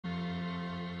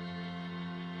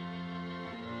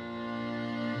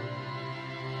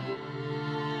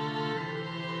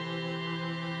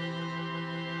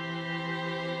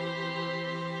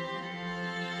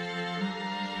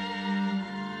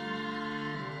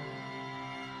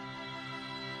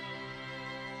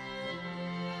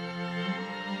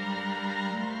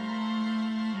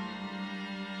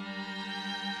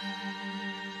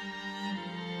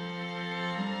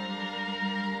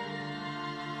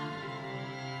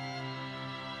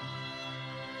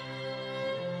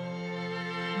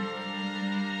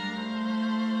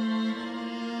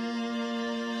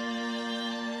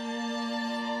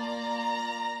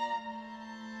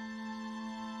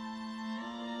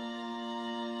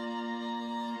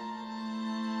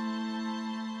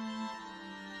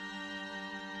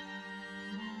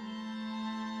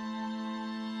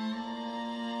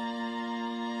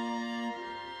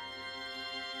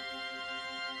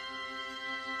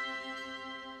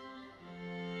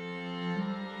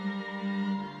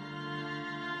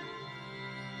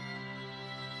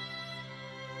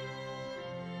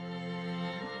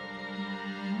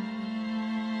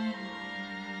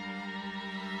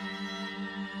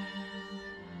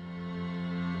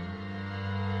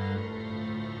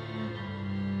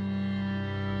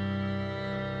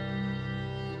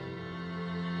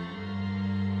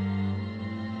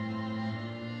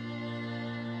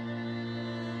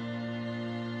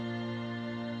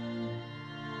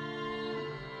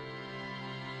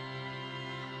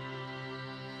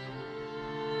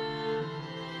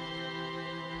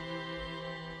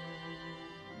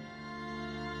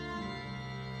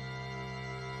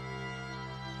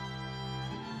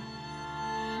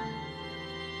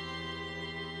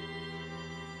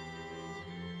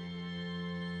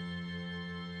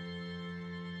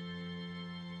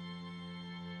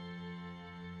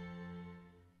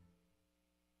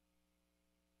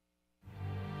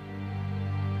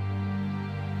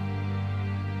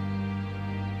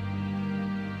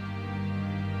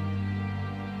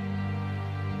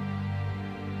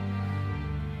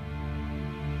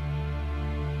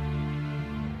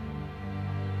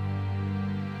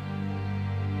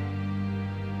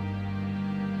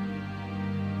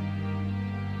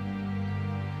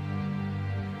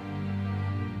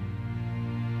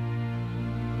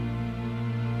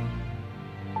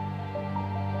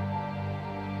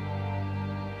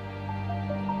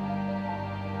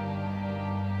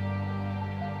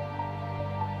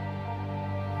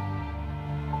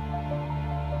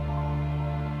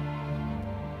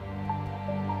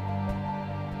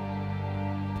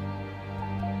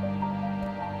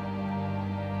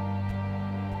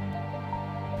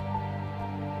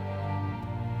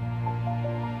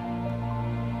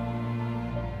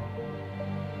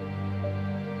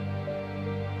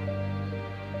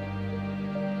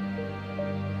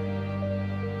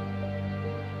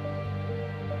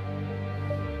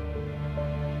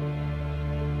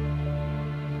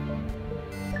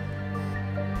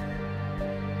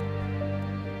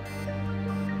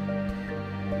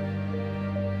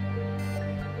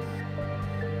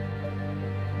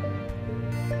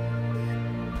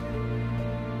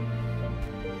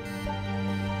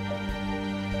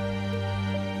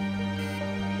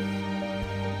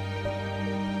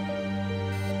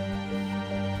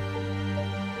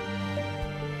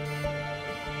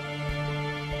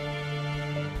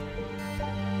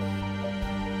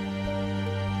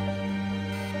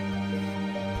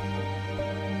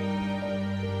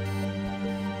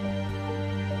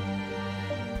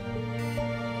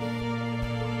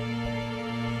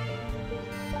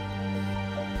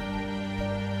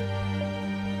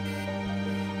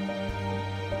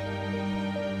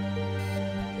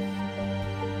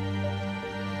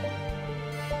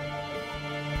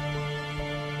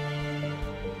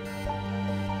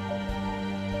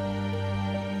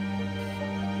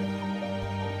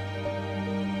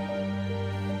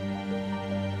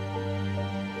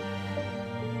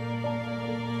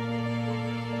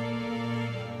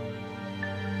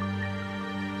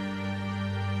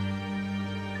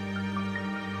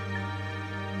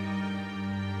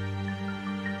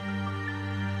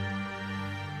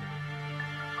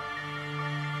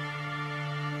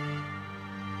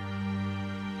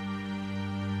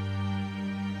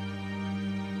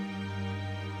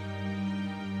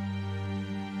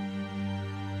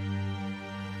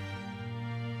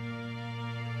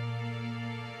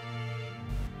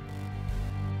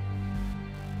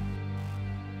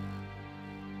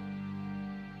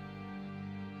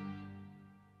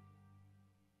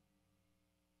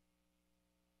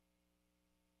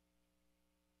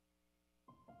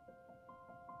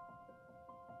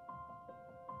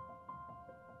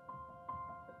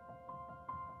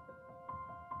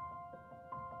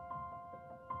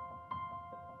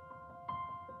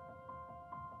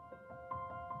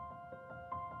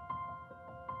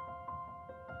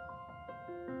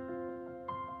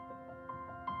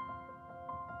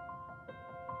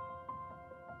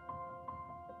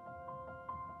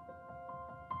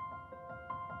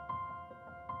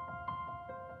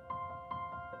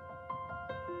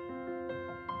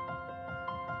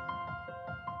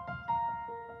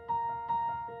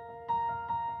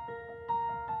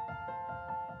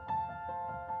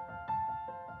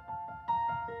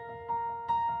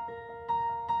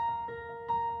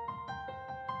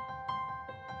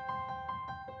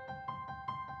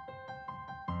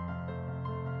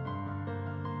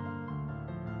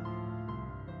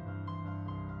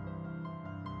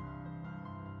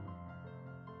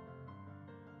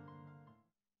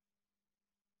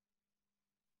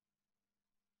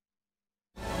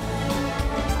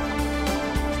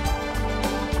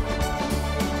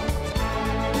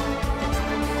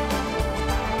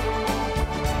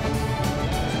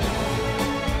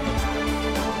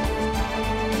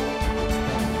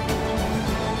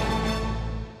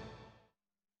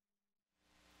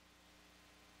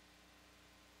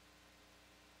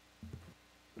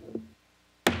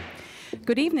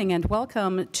Good evening and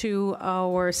welcome to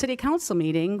our City Council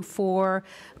meeting for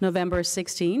November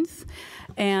 16th.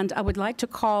 And I would like to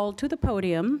call to the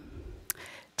podium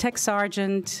Tech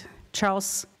Sergeant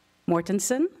Charles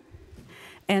Mortensen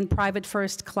and Private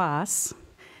First Class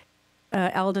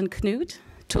Eldon Knut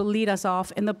to lead us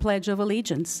off in the Pledge of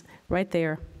Allegiance, right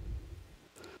there.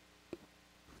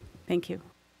 Thank you.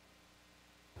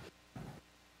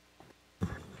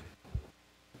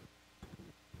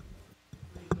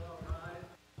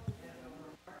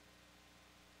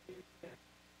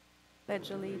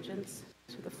 Pledge allegiance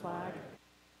to the flag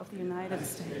of the United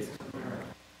States,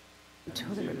 to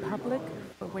the republic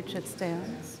for which it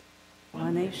stands,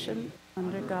 one nation,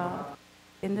 under God,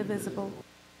 indivisible,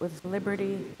 with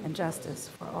liberty and justice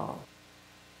for all.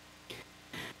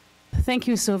 Thank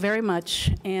you so very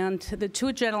much. And the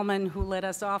two gentlemen who led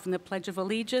us off in the Pledge of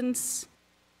Allegiance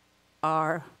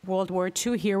are World War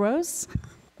II heroes,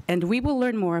 and we will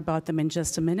learn more about them in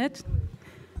just a minute.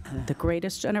 The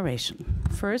greatest generation.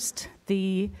 First,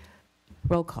 the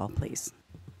roll call, please.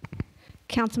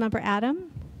 Councilmember Adam?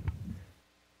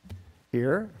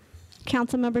 Here.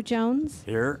 Councilmember Jones?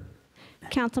 Here.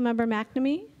 Councilmember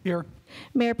McNamee? Here.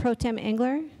 Mayor Pro Tem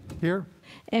Engler? Here.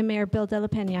 And Mayor Bill De La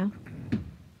Pena?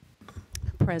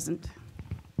 Present.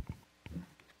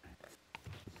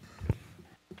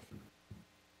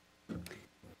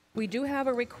 We do have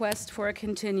a request for a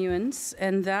continuance,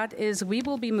 and that is we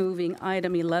will be moving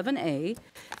item 11A,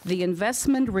 the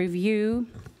Investment Review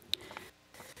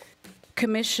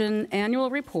Commission Annual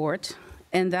Report,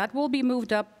 and that will be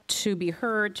moved up to be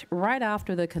heard right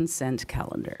after the consent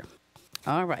calendar.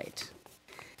 All right.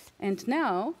 And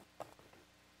now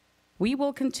we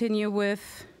will continue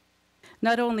with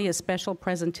not only a special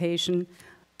presentation,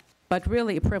 but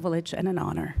really a privilege and an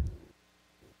honor.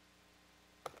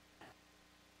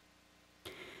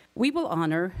 We will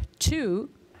honor two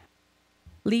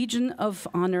Legion of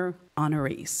Honor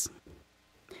honorees.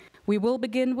 We will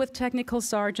begin with Technical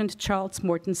Sergeant Charles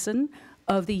Mortensen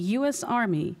of the U.S.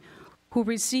 Army, who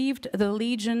received the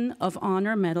Legion of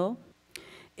Honor Medal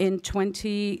in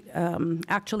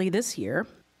actually this year,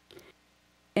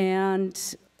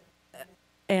 and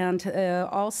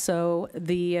also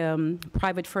the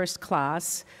Private First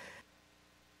Class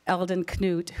Eldon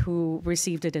Knut, who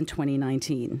received it in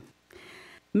 2019.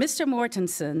 Mr.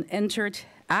 Mortensen entered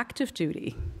active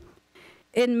duty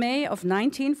in May of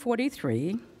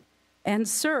 1943 and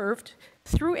served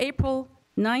through April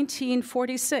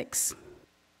 1946.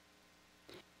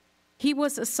 He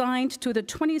was assigned to the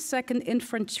 22nd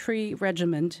Infantry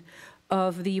Regiment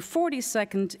of the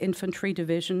 42nd Infantry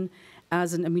Division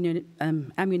as an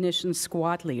ammunition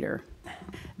squad leader.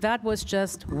 That was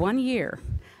just 1 year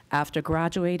after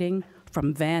graduating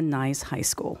from Van Nuys High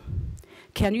School.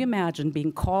 Can you imagine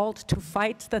being called to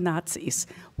fight the Nazis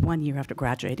 1 year after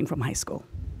graduating from high school?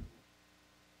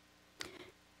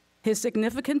 His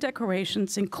significant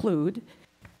decorations include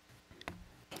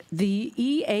the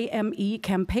EAME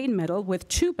Campaign Medal with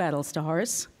 2 battle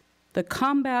stars, the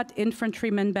Combat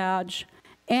Infantryman Badge,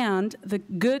 and the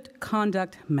Good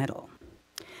Conduct Medal.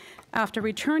 After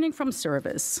returning from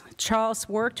service, Charles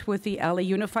worked with the LA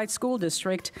Unified School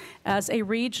District as a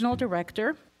regional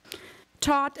director,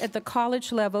 taught at the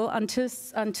college level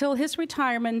until his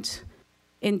retirement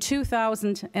in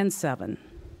 2007.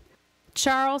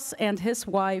 Charles and his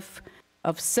wife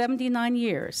of 75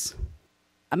 years,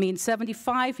 imagine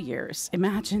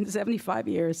 75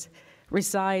 years,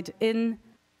 reside in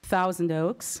Thousand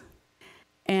Oaks.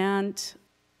 And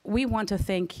we want to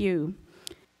thank you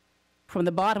from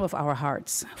the bottom of our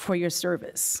hearts for your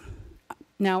service.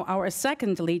 Now, our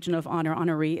second Legion of Honor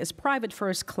honoree is Private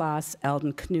First Class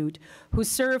Eldon Knut, who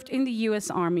served in the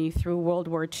U.S. Army through World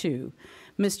War II.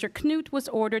 Mr. Knut was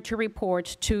ordered to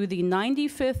report to the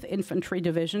 95th Infantry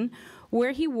Division,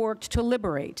 where he worked to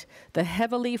liberate the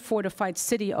heavily fortified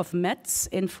city of Metz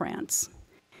in France.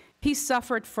 He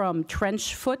suffered from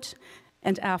trench foot,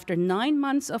 and after 9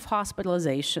 months of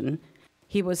hospitalization,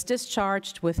 he was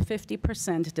discharged with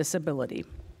 50% disability.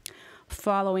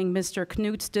 Following Mr.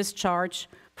 Knut's discharge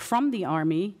from the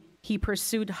Army, he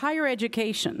pursued higher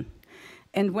education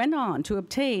and went on to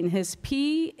obtain his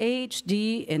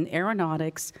PhD in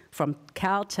aeronautics from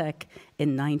Caltech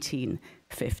in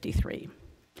 1953.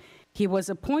 He was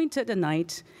appointed a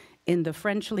knight in the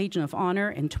French Legion of Honor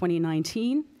in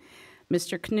 2019.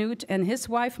 Mr. Knut and his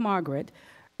wife Margaret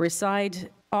reside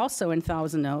also in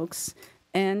Thousand Oaks,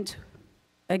 and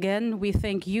again, we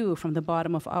thank you from the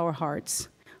bottom of our hearts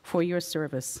for your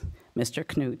service, Mr.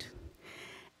 Knut.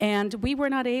 And we were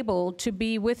not able to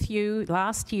be with you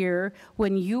last year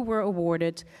when you were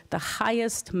awarded the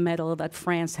highest medal that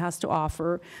France has to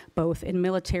offer, both in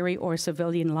military or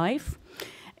civilian life.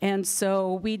 And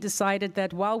so we decided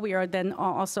that while we are then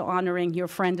also honoring your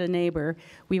friend and neighbor,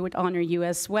 we would honor you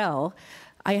as well.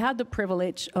 I had the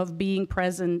privilege of being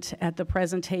present at the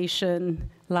presentation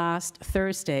last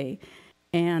Thursday,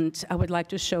 and I would like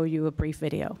to show you a brief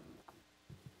video.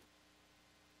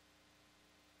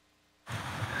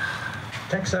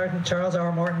 Tech Sergeant Charles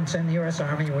R. Mortensen, U.S.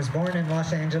 Army, was born in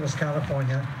Los Angeles,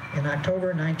 California in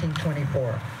October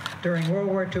 1924. During World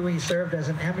War II, he served as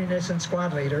an ammunition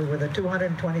squad leader with the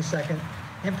 222nd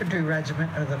Infantry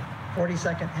Regiment of the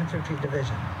 42nd Infantry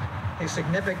Division. His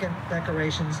significant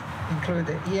decorations include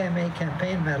the EMA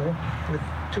Campaign Medal with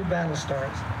 2 battle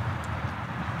stars,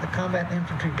 the Combat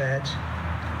Infantry Badge,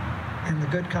 and the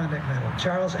Good Conduct Medal.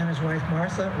 Charles and his wife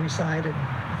Martha reside in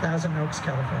Thousand Oaks,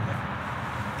 California.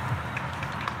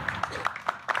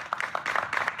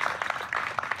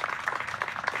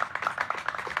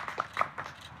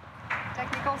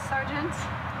 Technical Sergeant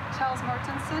Charles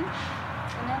Mortensen,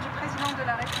 au nom du Président de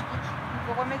la République, nous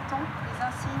vous remettons les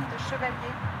insignes de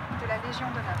chevalier de la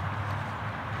Légion d'honneur.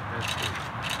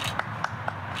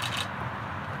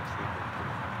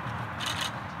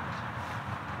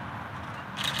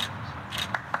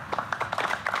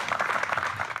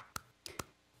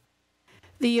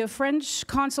 The French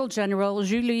Consul General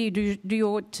Julie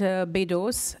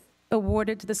Duhaut-Bedos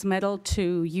awarded this medal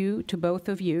to you, to both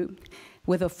of you,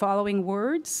 with the following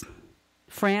words: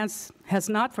 France has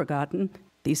not forgotten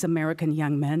these American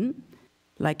young men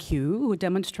like you who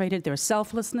demonstrated their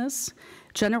selflessness,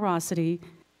 generosity,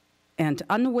 and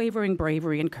unwavering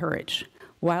bravery and courage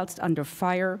whilst under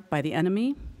fire by the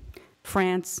enemy.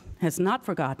 France has not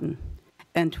forgotten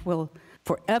and will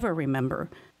forever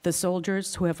remember the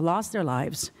soldiers who have lost their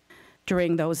lives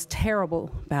during those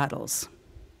terrible battles.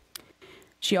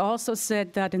 She also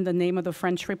said that in the name of the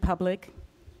French Republic,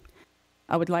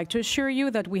 I would like to assure you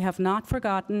that we have not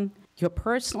forgotten your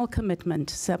personal commitment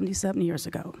 77 years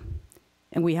ago,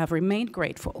 and we have remained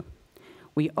grateful.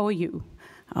 We owe you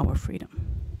our freedom.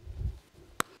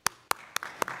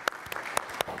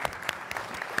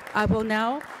 I will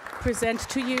now present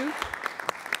to you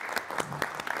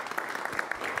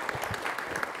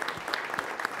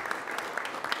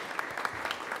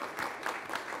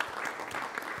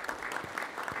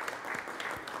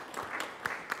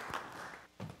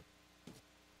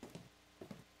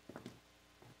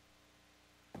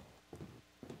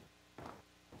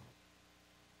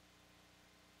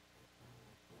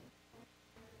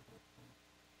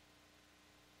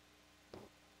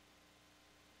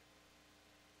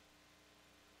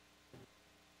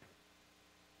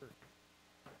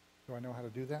Do I know how to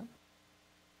do that?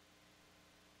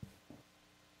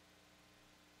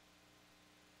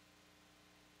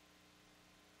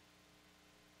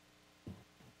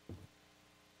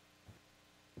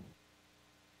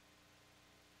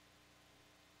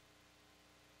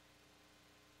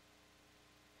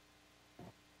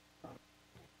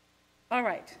 All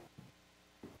right.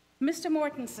 Mr.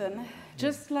 Mortensen,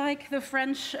 just like the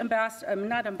French ambassador,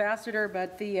 not ambassador,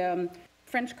 but the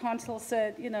French consul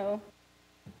said, you know,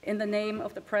 in the name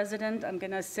of the president, I'm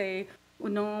going to say, au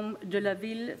nom de la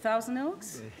ville Thousand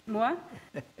Oaks, moi,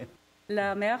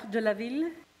 la maire de la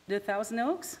ville de Thousand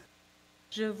Oaks,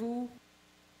 je vous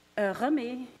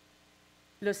remets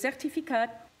le certificat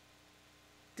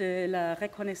de la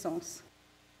reconnaissance.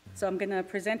 So I'm going to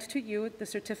present to you the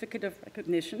certificate of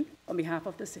recognition on behalf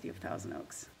of the city of Thousand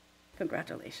Oaks.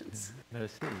 Congratulations.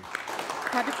 Merci.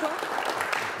 Pas de quoi?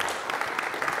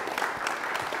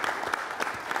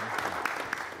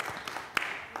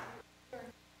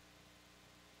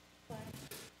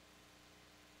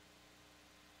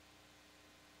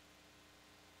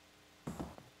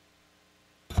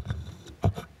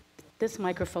 This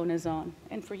microphone is on,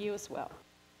 and for you as well.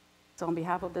 So on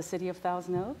behalf of the city of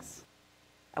Thousand Oaks,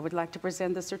 I would like to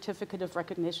present the certificate of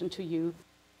recognition to you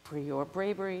for your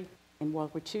bravery in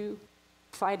World War II,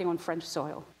 fighting on French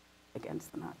soil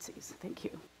against the Nazis. Thank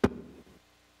you.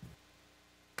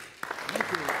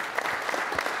 Thank you.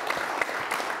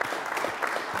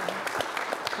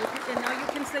 And now you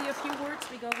can say a few words.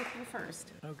 We go with you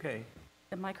first. Okay.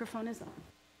 The microphone is on.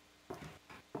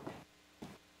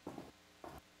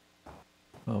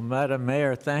 Well, Madam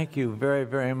Mayor, thank you very,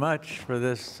 very much for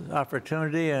this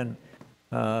opportunity, and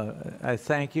I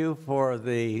thank you for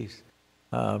the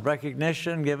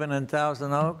recognition given in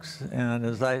Thousand Oaks. And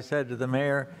as I said to the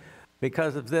mayor,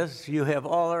 because of this, you have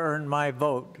all earned my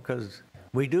vote, because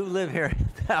we do live here in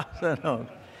Thousand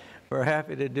Oaks. We're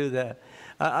happy to do that.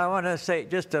 I want to say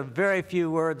just a very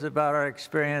few words about our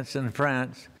experience in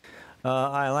France.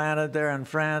 I landed there in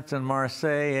France, in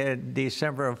Marseille, in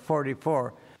December of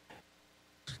 '44.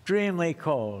 Extremely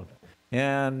cold.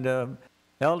 And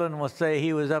Eldon will say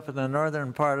he was up in the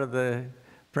northern part of the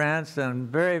France and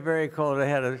very, very cold. They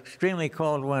had an extremely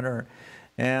cold winter.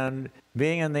 And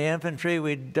being in the infantry,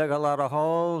 we dug a lot of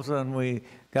holes and we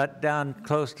got down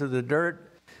close to the dirt.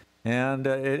 And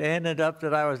it ended up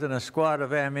that I was in a squad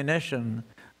of ammunition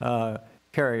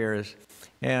carriers.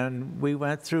 And we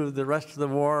went through the rest of the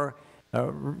war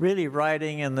really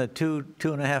riding in the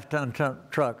 2.5-ton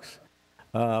trucks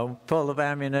full of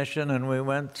ammunition. And we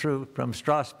went through from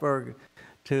Strasbourg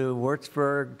to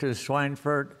Würzburg to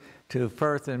Schweinfurt to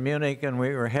Fürth and Munich. And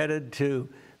we were headed to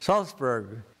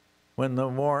Salzburg when the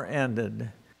war ended.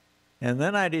 And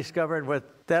then I discovered with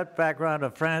that background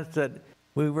of France that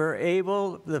we were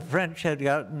able, the French had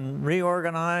gotten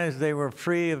reorganized, they were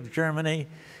free of Germany,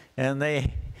 and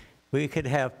we could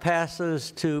have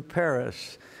passes to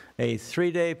Paris, a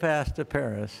 3-day pass to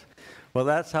Paris. Well,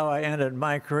 that's how I ended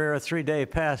my career, a 3-day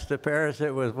pass to Paris.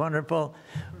 It was wonderful.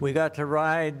 We got to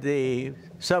ride the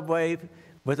subway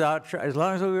without, as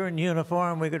long as we were in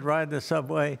uniform, we could ride the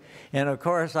subway. And of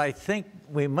course, I think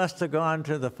we must have gone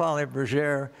to the Folies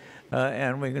Bergère,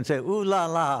 and we can say, ooh la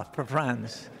la, for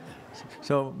France.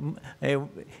 So a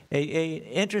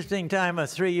interesting time of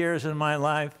 3 years in my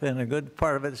life, and a good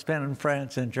part of it spent in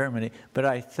France and Germany. But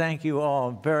I thank you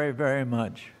all very, very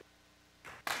much.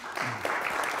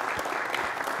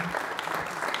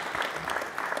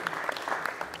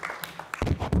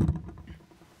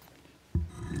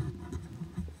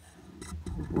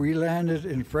 We landed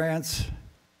in France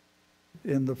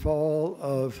in the fall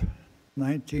of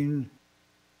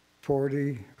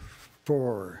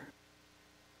 1944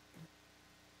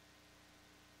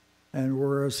 and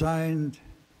were assigned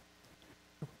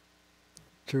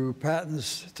to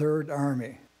Patton's Third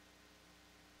Army.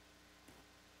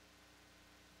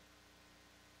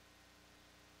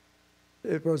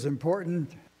 It was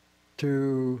important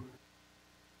to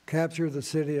capture the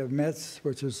city of Metz,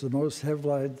 which is the most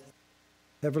heavily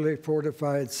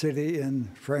fortified city in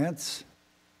France.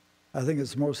 I think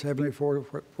it's the most heavily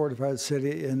fortified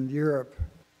city in Europe.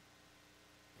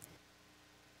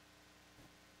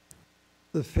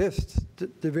 The 5th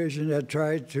Division had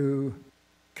tried to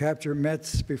capture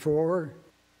Metz before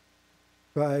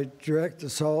by direct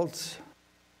assaults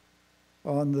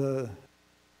on the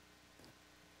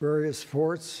various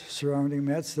forts surrounding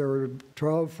Metz. There were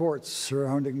 12 forts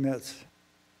surrounding Metz.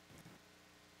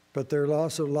 But their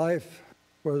loss of life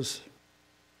was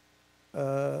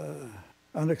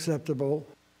unacceptable.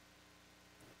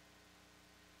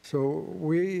 So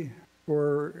we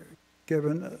were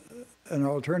given an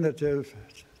alternative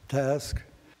task: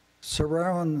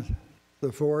 surround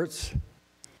the forts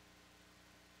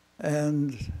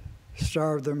and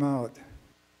starve them out.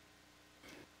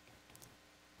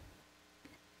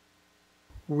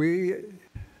 We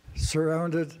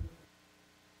surrounded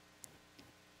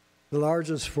the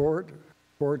largest fort,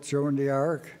 Fort Joan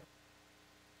d'Arc,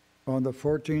 on the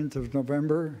 14th of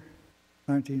November,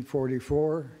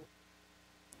 1944.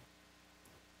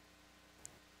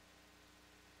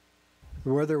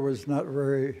 The weather was not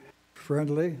very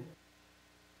friendly.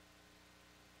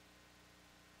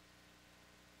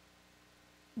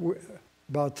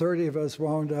 About 30 of us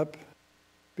wound up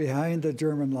behind the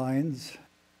German lines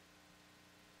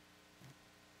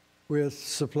with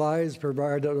supplies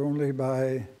provided only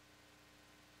by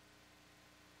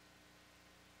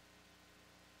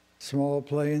small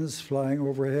planes flying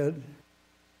overhead.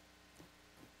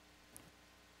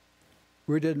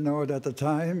 We didn't know it at the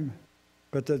time,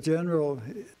 but the general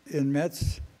in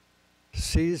Metz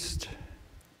ceased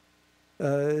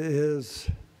his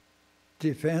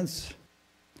defense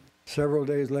several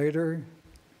days later,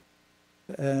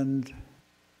 and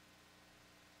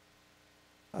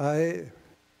I,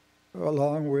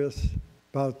 along with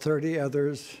about 30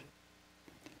 others,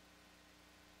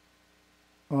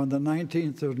 on the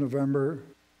 19th of November,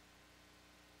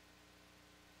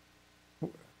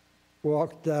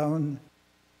 walked down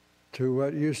to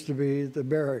what used to be the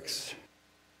barracks,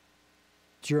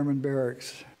 German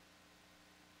barracks.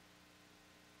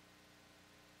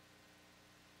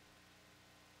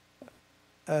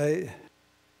 My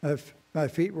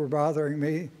feet were bothering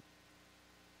me,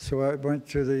 so I went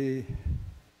to the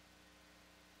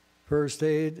first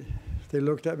aid. They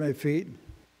looked at my feet,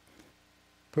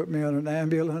 put me on an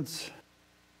ambulance.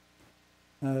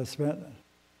 I spent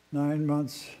 9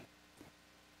 months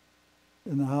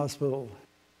in the hospital.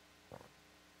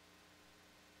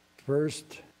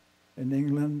 First in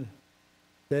England,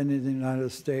 then in the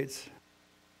United States.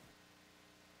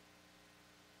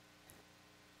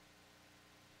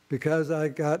 because I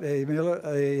got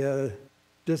a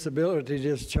disability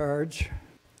discharge,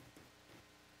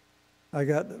 I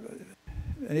got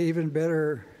an even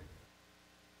better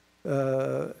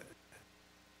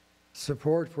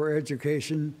support for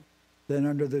education than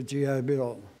under the GI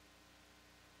Bill.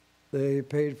 They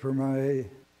paid for my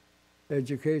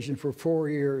education for 4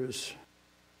 years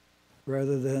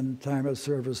rather than time of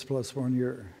service plus 1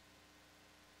 year.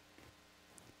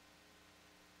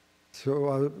 So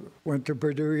I went to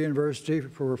Purdue University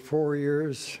for 4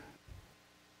 years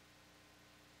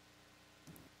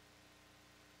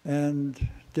and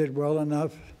did well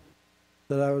enough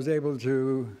that I was able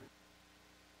to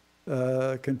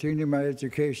continue my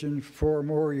education 4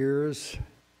 more years,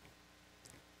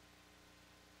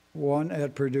 1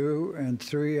 at Purdue and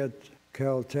 3 at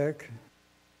Caltech.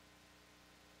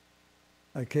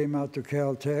 I came out to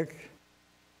Caltech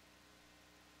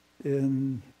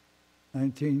in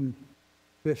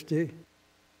 1950.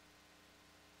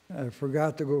 I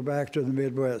forgot to go back to the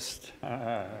Midwest.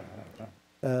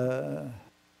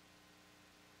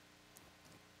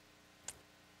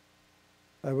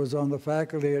 I was on the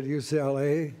faculty at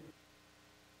UCLA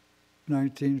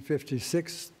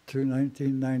 1956 to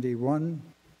 1991.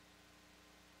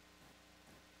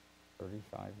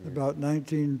 35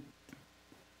 years.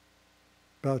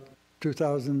 About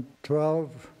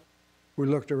 2012, we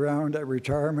looked around at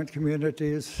retirement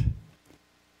communities,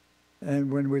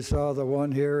 and when we saw the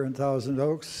one here in Thousand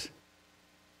Oaks,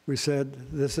 we said,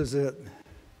 this is it.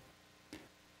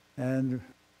 And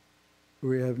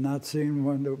we have not seen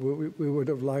one that we would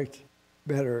have liked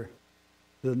better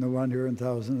than the one here in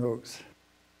Thousand Oaks.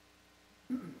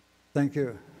 Thank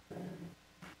you.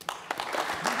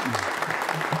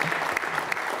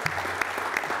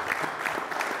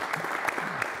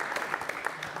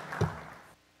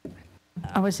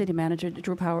 Our city manager,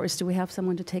 Drew Powers, do we have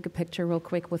someone to take a picture real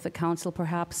quick with the council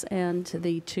perhaps and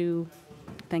the two?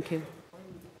 Thank you.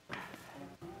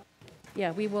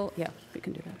 Yeah, we will. Yeah, we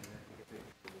can do that.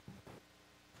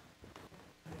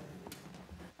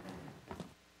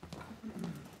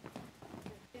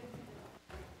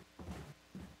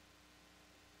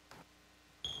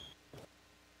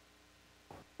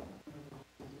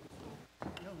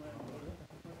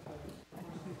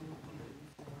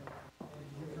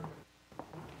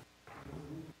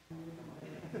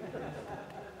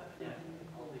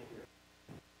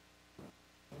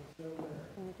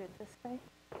 Can you do it this way?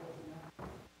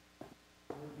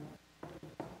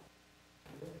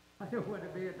 I don't want to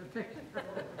be in the picture.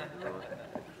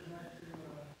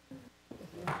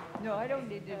 No, I don't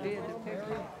need to be in the picture.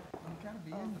 You gotta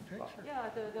be in the picture. Yeah,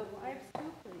 the wives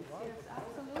too, please. Yes,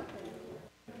 absolutely.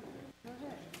 Go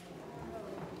ahead.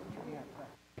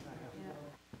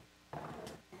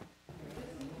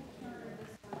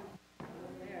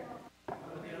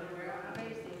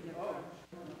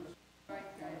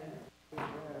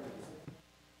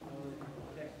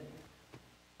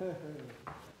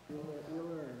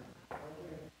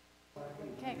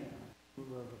 Okay.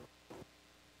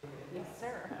 Yes,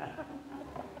 sir.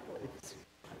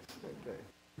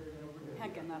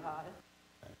 Heckin' that hot.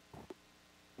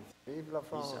 Vive la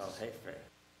France.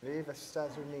 Vive les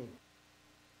États-Unis.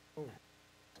 Oh,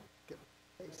 get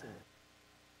facing it.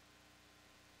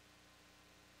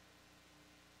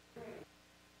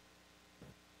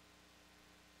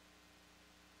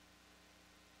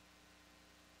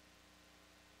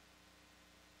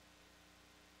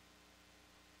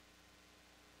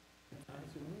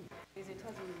 Les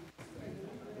États-Unis.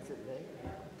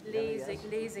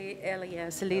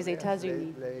 Les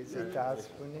États-Unis. Les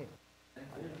États-Unis.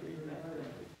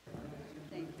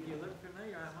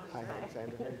 Hi,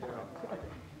 Alexander.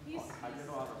 How you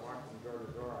doing?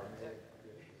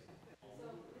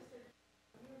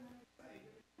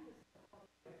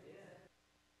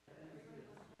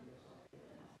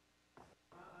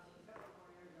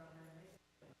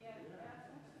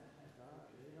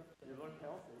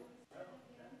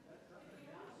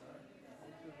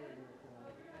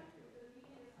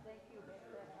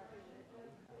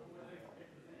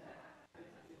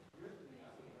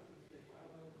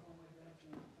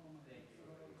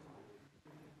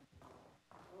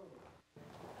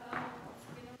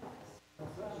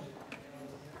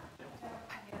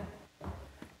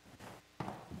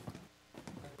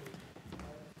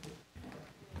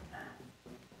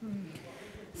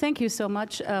 Thank you so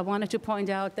much. I wanted to point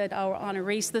out that our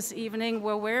honorees this evening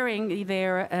were wearing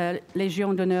their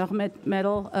Légion d'honneur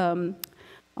medal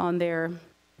on their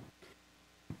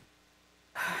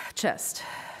chest.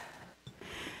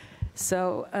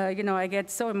 So, I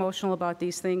get so emotional about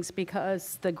these things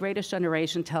because the greatest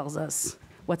generation tells us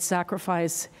what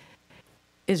sacrifice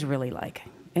is really like.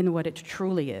 and what it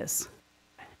truly is.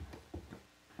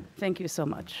 Thank you so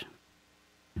much.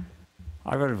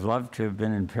 I would have loved to have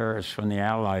been in Paris when the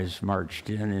Allies marched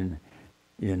in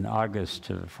August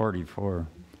of '44.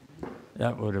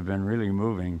 That would have been really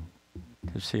moving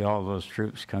to see all those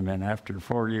troops come in after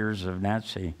 4 years of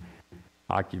Nazi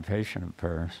occupation of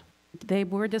Paris. They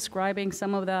were describing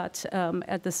some of that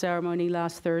at the ceremony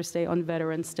last Thursday on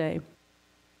Veterans Day.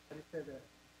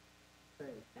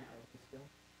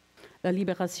 La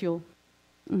Libération.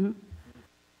 Mm-hmm.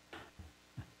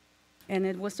 And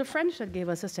it was the French that gave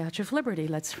us the Statue of Liberty.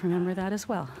 Let's remember that as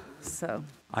well. So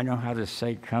I know how to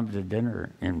say come to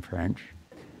dinner in French.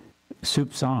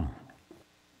 Soupçon.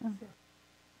 Oh.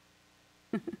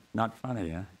 Not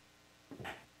funny, huh?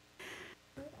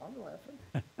 I'm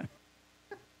laughing.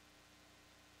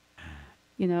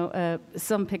 You know,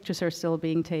 some pictures are still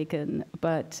being taken,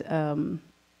 but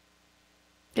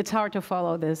it's hard to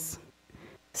follow this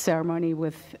ceremony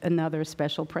with another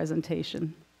special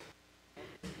presentation.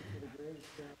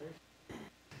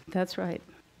 That's right.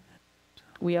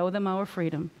 We owe them our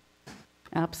freedom.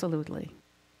 Absolutely.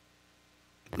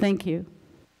 Thank you.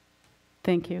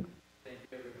 Thank you.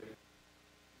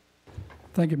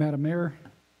 Thank you, Madam Mayor.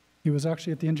 He was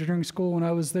actually at the engineering school when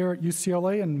I was there at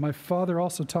UCLA, and my father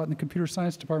also taught in the computer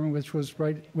science department, which was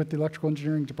right with the electrical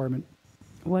engineering department.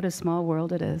 What a small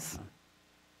world it is.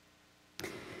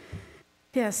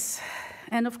 Yes,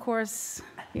 and of course,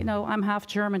 you know, I'm half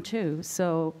German too,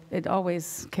 so it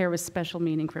always carries special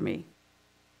meaning for me.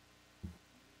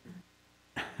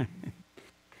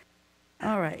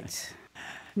 All right.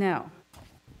 Now,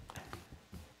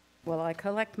 while I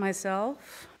collect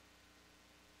myself,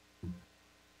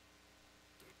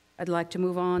 I'd like to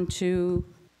move on to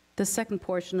the second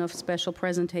portion of special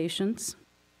presentations.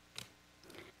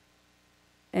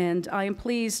 And I am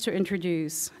pleased to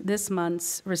introduce this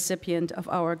month's recipient of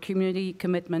our Community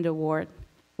Commitment Award,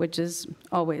 which is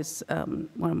always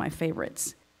one of my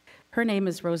favorites. Her name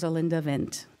is Rosalinda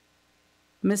Vint.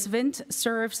 Ms. Vint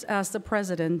serves as the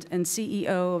president and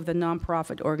CEO of the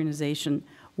nonprofit organization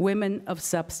Women of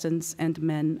Substance and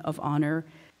Men of Honor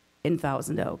in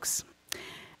Thousand Oaks.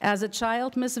 As a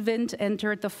child, Ms. Vint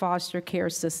entered the foster care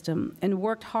system and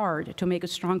worked hard to make a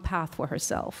strong path for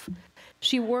herself.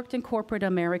 She worked in corporate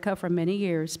America for many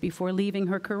years before leaving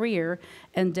her career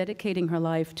and dedicating her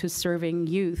life to serving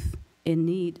youth in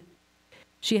need.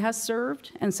 She has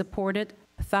served and supported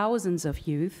thousands of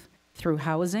youth through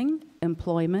housing,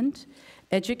 employment,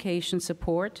 education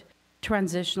support,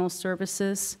 transitional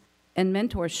services, and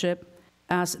mentorship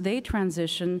as they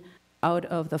transition out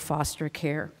of the foster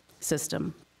care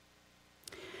system.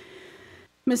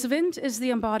 Ms. Vint is the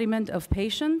embodiment of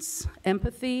patience,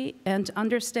 empathy, and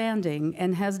understanding,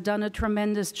 and has done a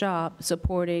tremendous job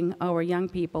supporting our young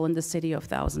people in the city of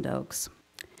Thousand Oaks.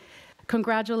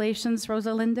 Congratulations,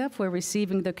 Rosalinda, for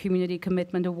receiving the Community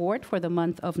Commitment Award for the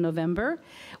month of November.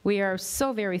 We are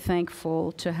so very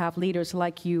thankful to have leaders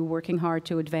like you working hard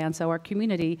to advance our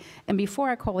community. And before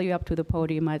I call you up to the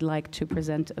podium, I'd like to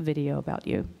present a video about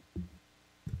you.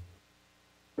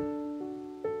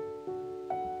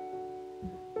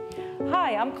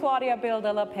 Hi, I'm Claudia Bill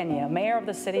de la Pena, Mayor of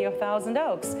the City of Thousand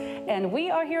Oaks, and we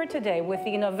are here today with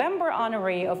the November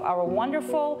honoree of our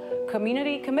wonderful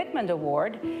Community Commitment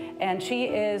Award, and she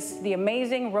is the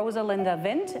amazing Rosalinda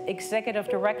Vint, Executive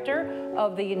Director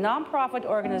of the nonprofit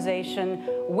organization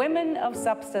Women of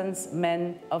Substance,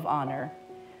 Men of Honor.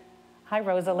 Hi,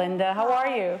 Rosalinda. How are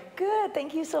you? Good.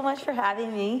 Thank you so much for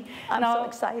having me. I'm so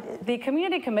excited. The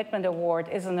Community Commitment Award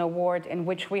is an award in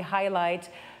which we highlight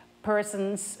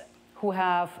persons who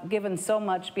have given so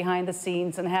much behind the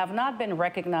scenes and have not been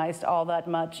recognized all that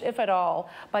much, if at all.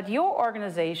 But your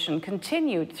organization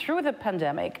continued through the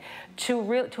pandemic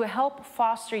to help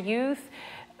foster youth,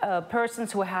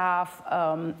 persons who have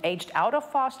aged out of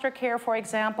foster care, for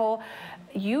example.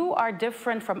 You are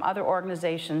different from other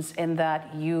organizations in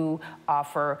that you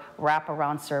offer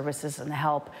wraparound services and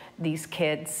help these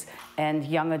kids and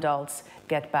young adults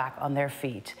get back on their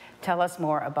feet. Tell us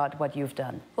more about what you've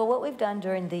done. Well, what we've done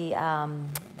during the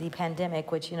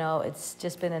pandemic, which, you know, it's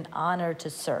just been an honor to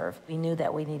serve. We knew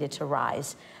that we needed to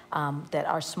rise, that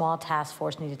our small task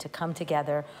force needed to come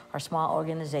together, our small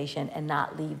organization, and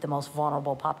not leave the most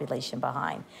vulnerable population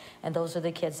behind. And those are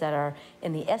the kids that are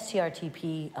in the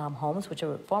STRTP homes, which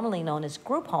are formerly known as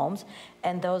group homes,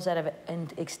 and those that have in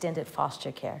extended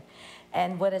foster care.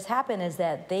 And what has happened is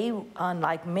that they,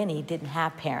 unlike many, didn't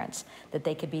have parents that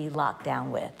they could be locked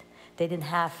down with. they didn't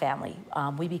have family.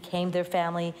 We became their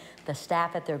family. The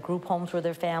staff at their group homes were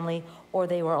their family, or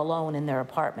they were alone in their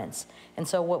apartments. And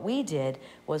so what we did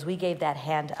was we gave that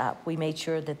hand up. We made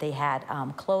sure that they had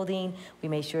clothing. We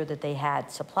made sure that they had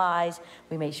supplies.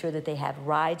 We made sure that they had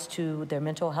rides to their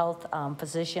mental health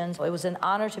physicians. It was an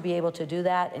honor to be able to do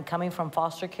that. And coming from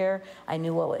foster care, I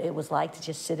knew what it was like to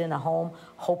just sit in a home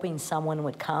hoping someone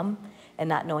would come and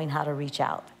not knowing how to reach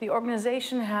out. The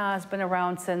organization has been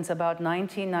around since about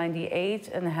 1998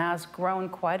 and has grown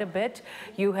quite a bit.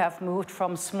 You have moved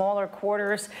from smaller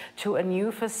quarters to a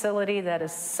new facility that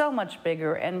is so much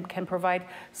bigger and can provide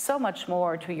so much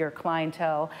more to your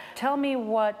clientele. Tell me,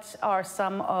 what are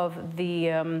some of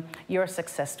the your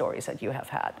success stories that you have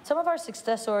had? Some of our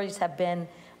success stories have been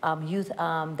youth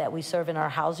that we serve in our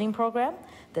housing program,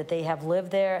 that they have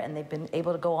lived there and they've been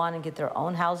able to go on and get their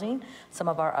own housing. Some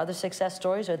of our other success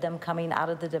stories are them coming out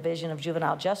of the Division of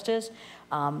Juvenile Justice,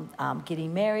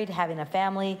 getting married, having a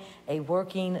family, a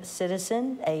working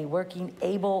citizen, a working,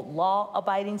 able,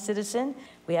 law-abiding citizen.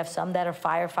 We have some that are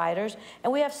firefighters,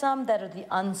 and we have some that are the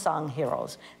unsung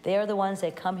heroes. They are the ones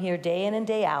that come here day in and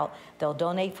day out. They'll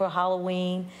donate for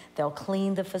Halloween. They'll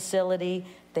clean the facility.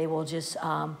 They will just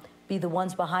be the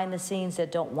ones behind the scenes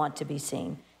that don't want to be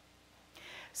seen.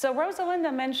 So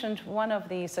Rosalinda mentioned one of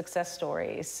the success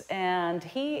stories, and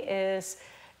he is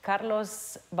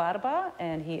Carlos Barba,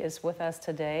 and he is with us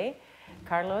today.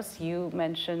 Carlos, you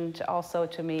mentioned also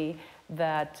to me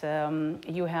that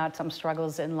you had some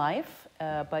struggles in life,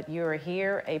 but you're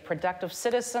here, a productive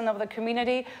citizen of the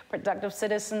community, productive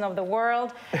citizen of the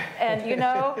world. And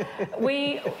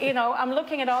I'm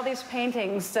looking at all these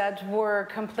paintings that were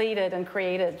completed and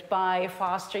created by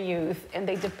foster youth, and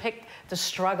they depict the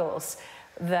struggles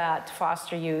that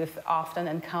foster youth often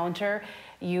encounter.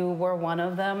 You were one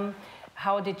of them.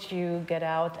 How did you get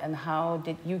out, and how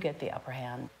did you get the upper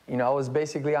hand? I was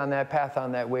basically on that path,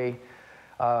 on that way.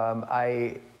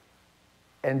 I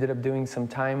ended up doing some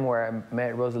time where I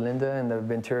met Rosalinda in the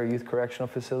Ventura Youth Correctional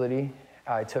Facility.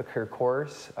 I took her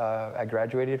course. I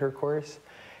graduated her course,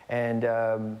 and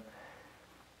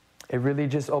it really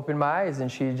just opened my eyes.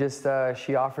 And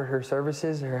she offered her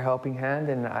services, her helping hand,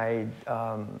 and I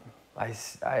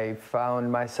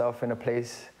found myself in a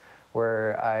place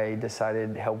where I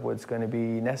decided help was going to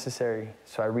be necessary.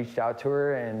 So I reached out to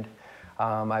her, and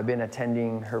I've been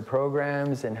attending her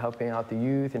programs and helping out the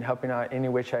youth and helping out any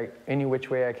which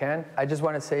way I can. I just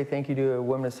want to say thank you to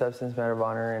Women of Substance, Men of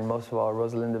Honor, and most of all,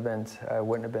 Rosalinda Bent.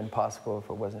 Wouldn't have been possible if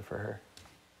it wasn't for her.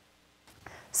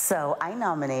 So I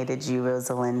nominated you,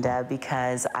 Rosalinda,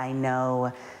 because I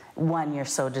know, one, you're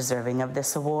so deserving of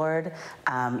this award.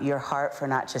 Your heart for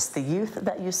not just the youth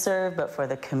that you serve, but for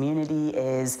the community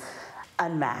is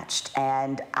unmatched.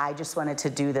 And I just wanted to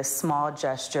do this small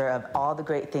gesture of all the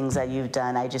great things that you've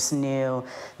done. I just knew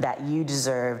that you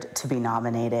deserved to be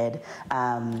nominated.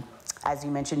 As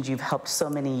you mentioned, you've helped so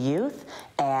many youth,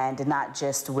 and not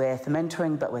just with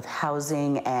mentoring, but with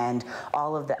housing and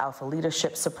all of the Alpha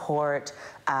leadership support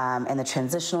and the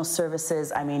transitional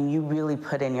services. I mean, you really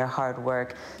put in your hard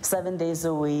work 7 days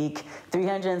a week,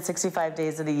 365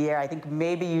 days of the year. I think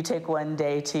maybe you take one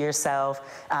day to yourself.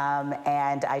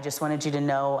 And I just wanted you to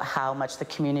know how much the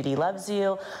community loves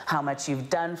you, how much you've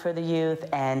done for the youth,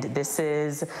 and this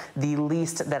is the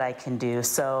least that I can do.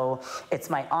 So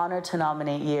it's my honor to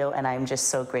nominate you, and I'm just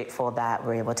so grateful that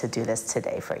we're able to do this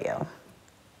today for you.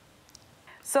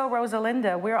 So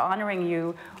Rosalinda, we're honoring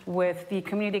you with the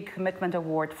Community Commitment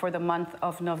Award for the month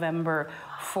of November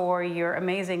for your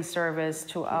amazing service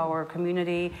to our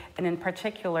community, and in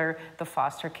particular, the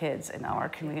foster kids in our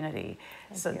community.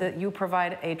 So that you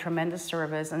provide a tremendous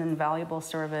service, an invaluable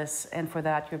service, and for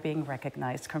that you're being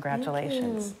recognized.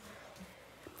 Congratulations.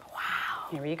 Wow.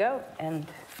 Here you go. And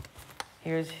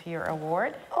here's your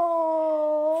award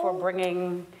for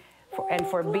bringing and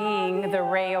for being the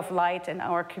ray of light in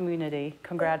our community.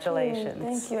 Congratulations.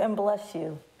 Thank you, and bless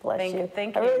you. Bless you.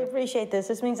 Thank you. I really appreciate this.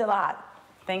 This means a lot.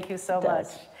 Thank you so much.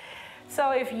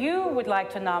 So if you would like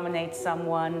to nominate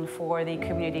someone for the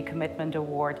Community Commitment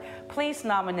Award, please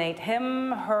nominate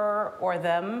him, her, or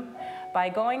them by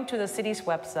going to the city's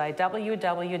website,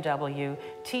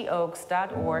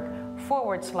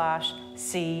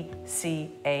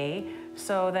 www.toaks.org/CCA,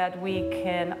 so that we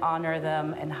can honor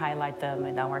them and highlight them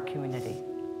in our community.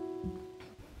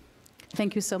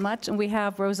 Thank you so much. And we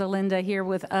have Rosalinda here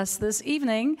with us this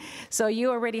evening. So you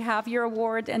already have your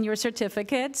award and your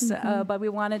certificates, but we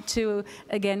wanted to,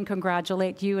 again,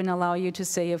 congratulate you and allow you to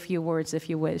say a few words if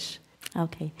you wish.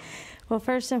 Okay. Well,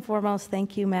 first and foremost,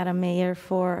 thank you, Madam Mayor,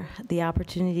 for the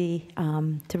opportunity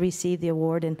to receive the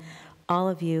award, and all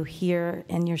of you here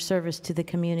in your service to the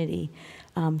community.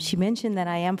 She mentioned that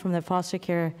I am from the foster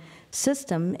care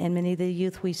system, and many of the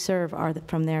youth we serve are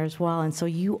from there as well. And so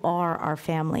you are our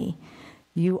family.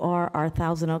 You are our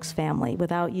Thousand Oaks family.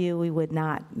 Without you, we would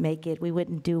not make it. We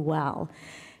wouldn't do well.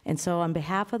 And so on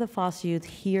behalf of the foster youth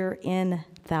here in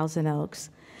Thousand Oaks,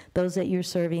 those that you're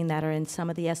serving that are in some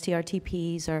of the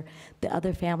STRTPs or the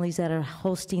other families that are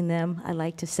hosting them, I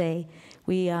like to say,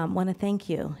 we want to thank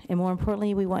you. And more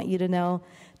importantly, we want you to know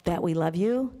that we love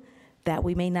you, that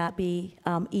we may not be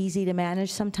easy to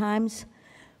manage sometimes,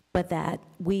 but that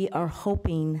we are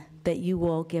hoping that you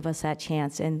will give us that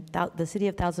chance. And the city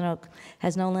of Thousand Oaks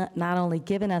has not only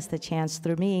given us the chance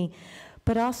through me,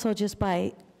 but also just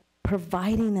by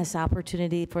providing this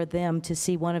opportunity for them to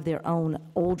see one of their own,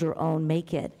 older own,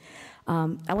 make it.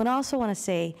 I would also want to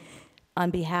say,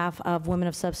 on behalf of Women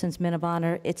of Substance, Men of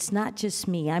Honor, it's not just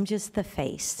me, I'm just the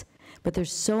face. But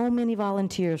there's so many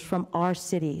volunteers from our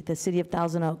city, the city of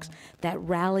Thousand Oaks, that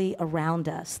rally around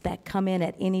us, that come in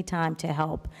at any time to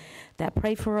help, that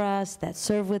pray for us, that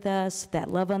serve with us,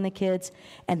 that love on the kids,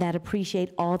 and that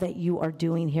appreciate all that you are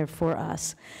doing here for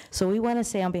us. So we want to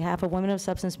say on behalf of Women of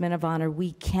Substance, Men of Honor,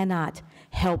 we cannot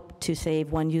help to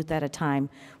save one youth at a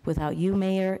time without you,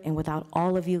 Mayor, and without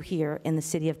all of you here in the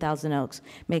city of Thousand Oaks.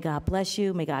 May God bless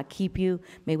you. May God keep you.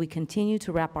 May we continue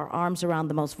to wrap our arms around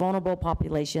the most vulnerable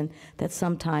population that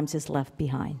sometimes is left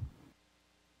behind.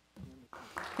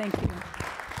 Thank you.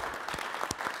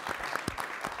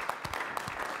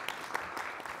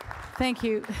 Thank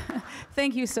you.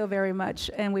 Thank you so very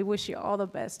much. And we wish you all the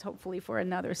best, hopefully, for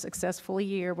another successful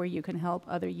year where you can help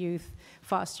other youth,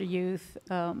 foster youth,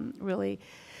 really,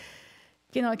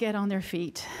 get on their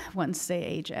feet once they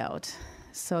age out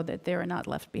so that they're not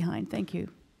left behind. Thank you.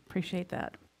 Appreciate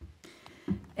that.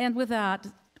 And with that,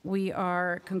 we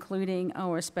are concluding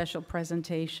our special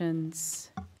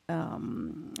presentations.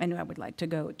 And I would like to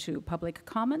go to public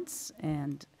comments,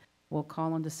 and we'll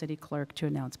call on the city clerk to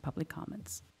announce public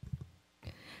comments.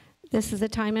 This is the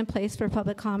time and place for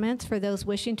public comments for those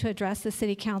wishing to address the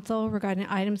City Council regarding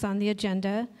items on the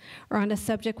agenda or on a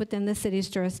subject within the city's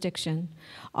jurisdiction.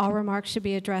 All remarks should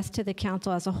be addressed to the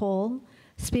council as a whole.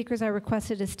 Speakers are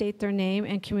requested to state their name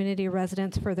and community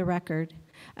residence for the record.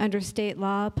 Under state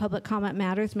law, public comment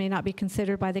matters may not be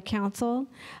considered by the council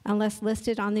unless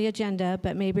listed on the agenda,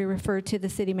 but may be referred to the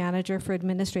city manager for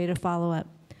administrative follow-up.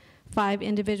 5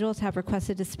 individuals have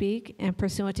requested to speak, and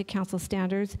pursuant to council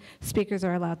standards, speakers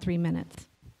are allowed 3 minutes.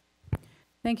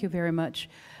 Thank you very much.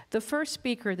 The first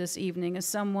speaker this evening is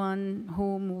someone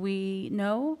whom we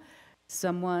know,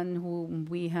 someone whom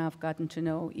we have gotten to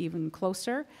know even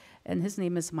closer, and his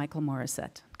name is Michael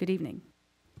Morissette. Good evening.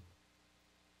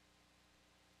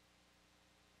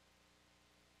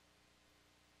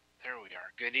 There we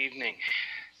are. Good evening.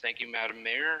 Thank you, Madam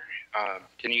Mayor.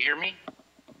 Can you hear me?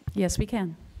 Yes, we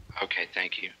can. Okay,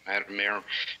 thank you, Madam Mayor,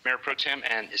 Mayor Pro Tem,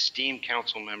 and esteemed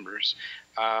council members.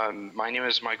 My name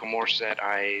is Michael Morissette.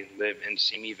 I live in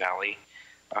Simi Valley.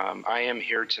 I am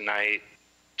here tonight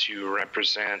to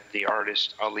represent the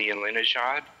artist Ali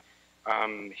Alinejad.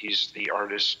 He's the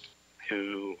artist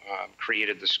who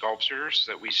created the sculptures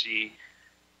that we see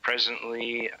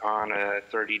presently on a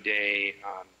 30-day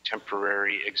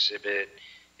temporary exhibit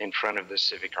in front of the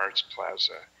Civic Arts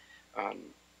Plaza.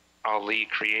 Ali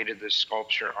created this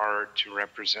sculpture art to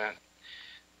represent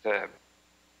the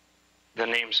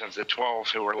names of the 12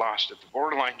 who were lost at the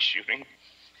Borderline shooting.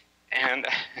 And,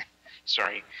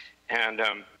 sorry, and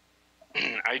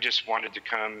I just wanted to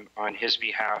come on his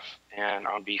behalf and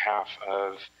on behalf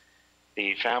of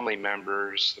the family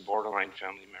members, the Borderline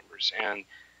family members, and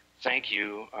thank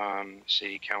you,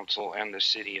 City Council and the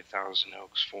City of Thousand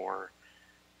Oaks for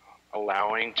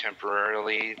allowing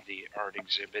temporarily the art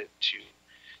exhibit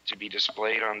to be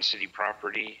displayed on city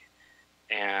property.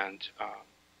 And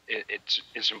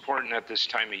it's important at this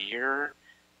time of year.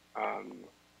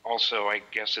 Also, I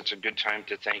guess it's a good time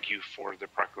to thank you for the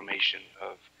proclamation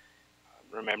of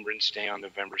Remembrance Day on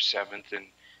November 7th in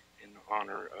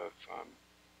honor of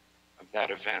that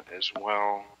event as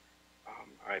well.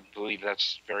 I believe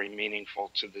that's very meaningful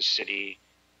to the city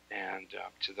and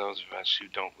to those of us who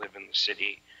don't live in the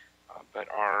city but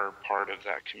are part of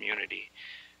that community.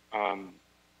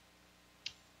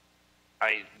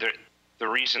 The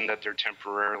reason that they're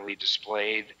temporarily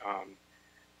displayed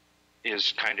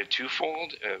is kind of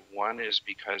twofold. One is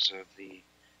because of the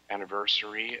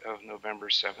anniversary of November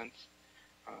 7th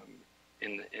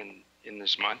in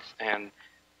this month, and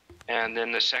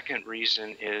then the second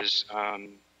reason is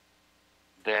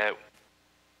that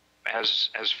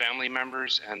as family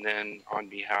members, and then on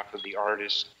behalf of the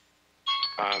artist,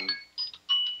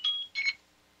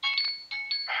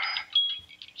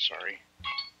 sorry.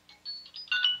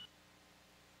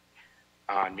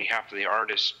 on behalf of the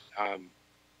artist,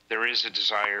 there is a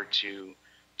desire to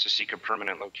seek a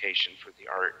permanent location for the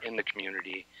art in the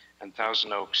community, and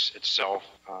Thousand Oaks itself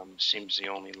seems the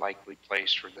only likely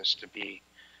place for this to be.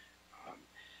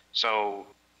 So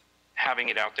having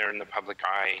it out there in the public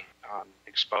eye,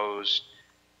 exposed,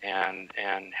 and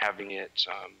having it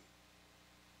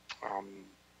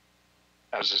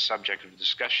as a subject of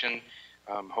discussion,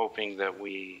 hoping that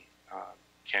we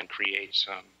can create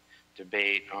some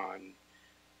debate on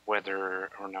whether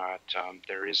or not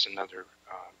there is another,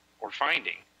 or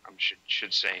finding,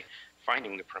 should say,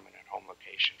 finding the permanent home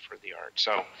location for the art.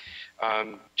 So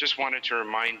just wanted to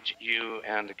remind you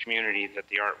and the community that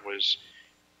the art was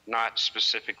not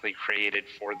specifically created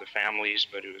for the families,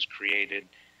 but it was created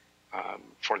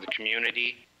for the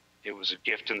community. It was a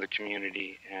gift in the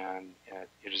community, and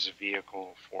it is a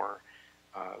vehicle for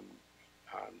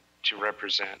to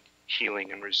represent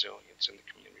healing and resilience in the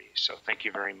community. So thank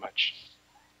you very much.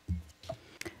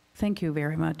 Thank you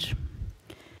very much.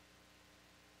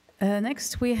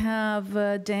 Next, we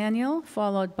have Daniel,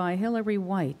 followed by Hillary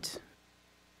White.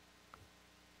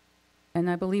 And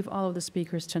I believe all of the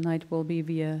speakers tonight will be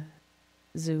via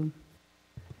Zoom.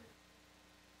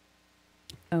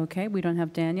 Okay, we don't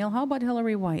have Daniel. How about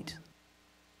Hillary White?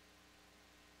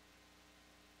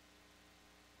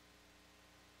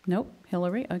 Nope,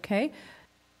 Hillary, okay.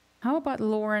 How about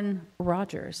Lauren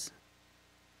Rogers?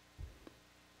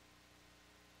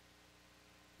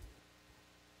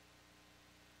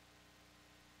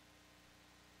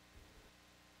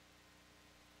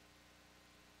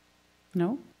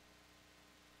 No?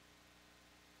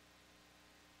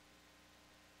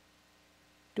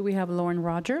 Do we have Lauren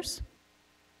Rogers?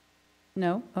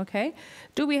 No? Okay.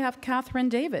 Do we have Catherine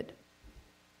David?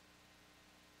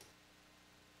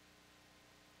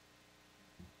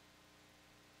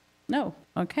 No.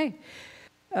 Okay.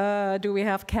 Do we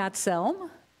have Kat Selm?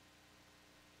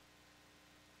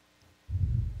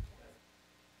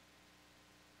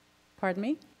 Pardon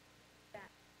me?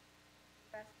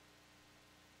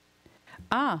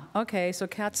 Ah, okay. So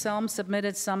Kat Selm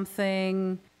submitted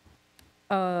something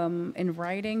in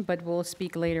writing, but we'll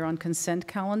speak later on consent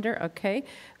calendar. Okay,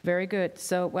 very good.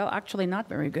 So, well, actually not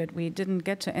very good. We didn't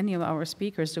get to any of our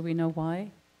speakers. Do we know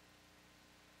why?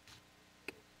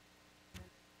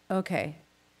 Okay.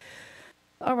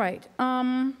 All right.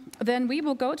 Then we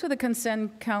will go to the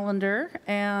consent calendar,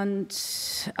 and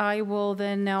I will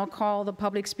then now call the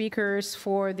public speakers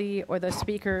for the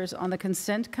speakers on the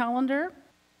consent calendar.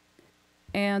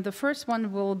 And the first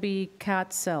one will be Kat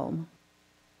Selm.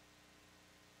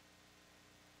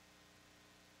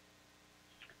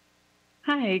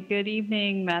 Hi, good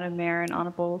evening, Madam Mayor and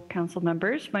honorable council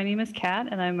members. My name is Kat,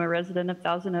 and I'm a resident of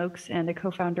Thousand Oaks and a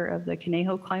co-founder of the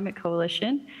Conejo Climate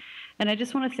Coalition. And I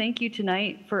just want to thank you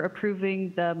tonight for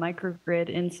approving the microgrid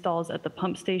installs at the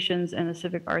pump stations and the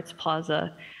Civic Arts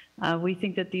Plaza. We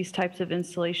think that these types of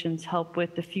installations help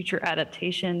with the future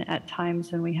adaptation at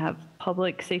times when we have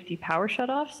public safety power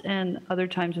shutoffs and other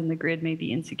times when the grid may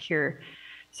be insecure.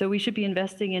 So we should be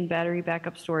investing in battery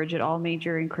backup storage at all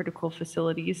major and critical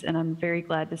facilities, and I'm very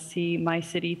glad to see my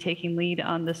city taking lead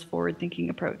on this forward-thinking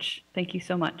approach. Thank you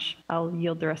so much. I'll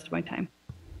yield the rest of my time.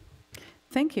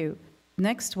 Thank you.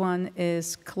 Next one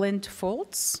is Clint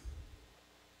Foltz.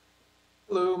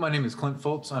 Hello, my name is Clint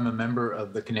Foltz. I'm a member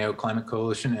of the Conejo Climate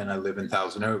Coalition, and I live in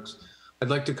Thousand Oaks. I'd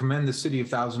like to commend the City of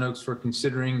Thousand Oaks for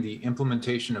considering the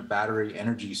implementation of battery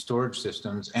energy storage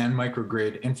systems and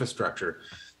microgrid infrastructure.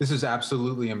 This is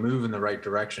absolutely a move in the right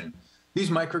direction. These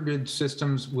microgrid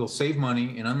systems will save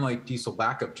money and, unlike diesel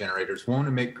backup generators, won't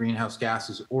emit greenhouse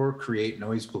gases or create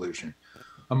noise pollution.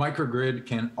 A microgrid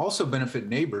can also benefit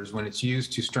neighbors when it's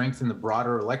used to strengthen the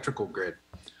broader electrical grid.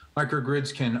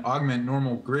 Microgrids can augment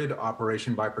normal grid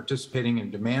operation by participating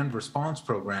in demand response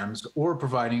programs or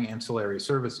providing ancillary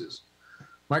services.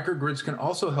 Microgrids can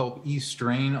also help ease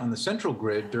strain on the central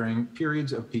grid during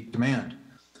periods of peak demand.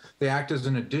 They act as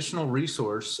an additional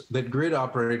resource that grid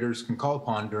operators can call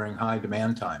upon during high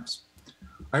demand times.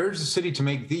 I urge the city to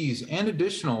make these and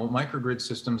additional microgrid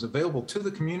systems available to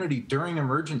the community during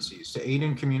emergencies to aid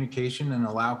in communication and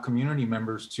allow community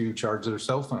members to charge their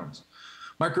cell phones.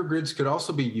 Microgrids could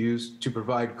also be used to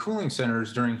provide cooling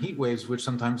centers during heat waves, which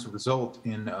sometimes result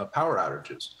in power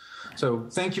outages. So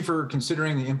thank you for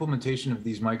considering the implementation of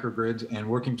these microgrids and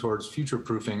working towards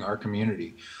future-proofing our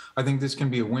community. I think this can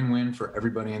be a win-win for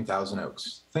everybody in Thousand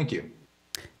Oaks. Thank you.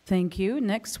 Thank you.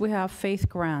 Next, we have Faith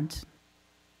Grant.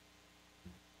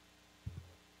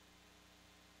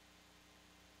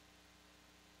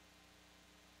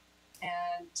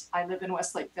 And I live in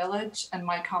Westlake Village, and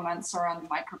my comments are on the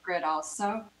microgrid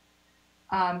also.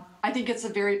 I think it's a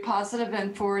very positive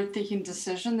and forward-thinking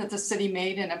decision that the city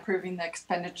made in approving the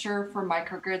expenditure for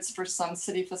microgrids for some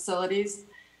city facilities,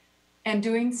 and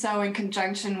doing so in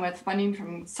conjunction with funding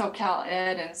from SoCal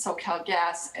Ed and SoCal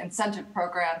Gas incentive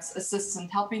programs assists in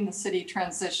helping the city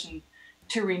transition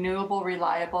to renewable,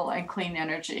 reliable, and clean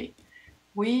energy.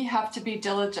 We have to be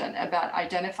diligent about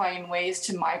identifying ways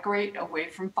to migrate away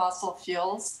from fossil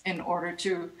fuels in order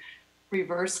to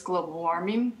reverse global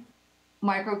warming.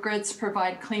 Microgrids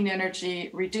provide clean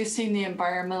energy, reducing the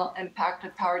environmental impact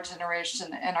of power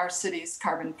generation and our city's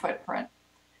carbon footprint.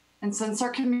 And since our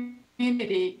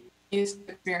community used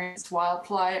to experience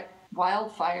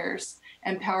wildfires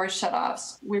and power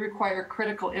shutoffs, we require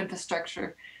critical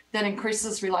infrastructure that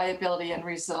increases reliability and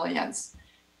resilience.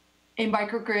 A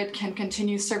microgrid can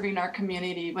continue serving our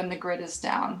community when the grid is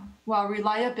down. While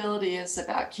reliability is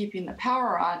about keeping the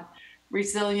power on,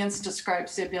 resilience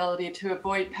describes the ability to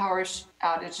avoid power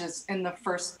outages in the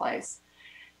first place.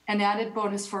 An added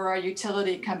bonus for our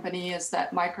utility company is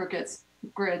that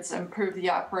microgrids improve the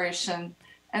operation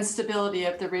and stability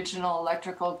of the regional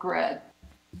electrical grid.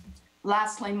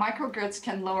 Lastly, microgrids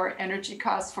can lower energy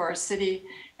costs for our city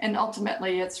and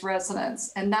ultimately its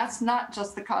residents. And that's not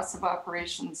just the cost of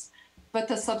operations, but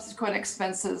the subsequent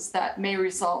expenses that may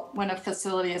result when a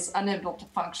facility is unable to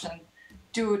function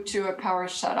due to a power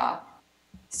shutoff.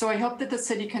 So I hope that the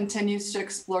city continues to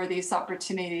explore these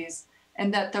opportunities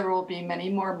and that there will be many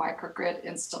more microgrid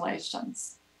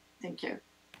installations. Thank you.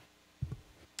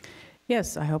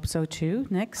 Yes, I hope so too.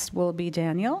 Next will be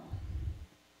Daniel.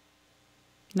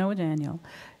 No, Daniel.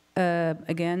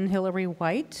 Again, Hillary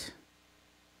White.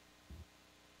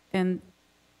 And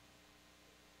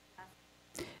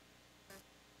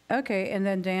okay, and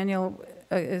then Daniel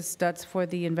that's for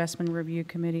the Investment Review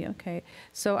Committee. Okay,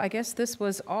 so I guess this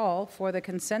was all for the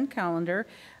consent calendar.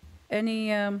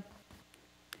 Any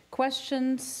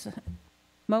questions?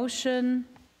 Motion?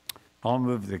 I'll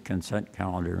move the consent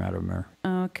calendar, Madam Mayor.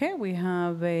 Okay, we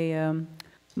have a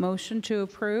motion to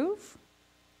approve.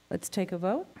 Let's take a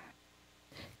vote.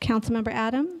 Councilmember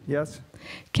Adam? Yes.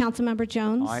 Councilmember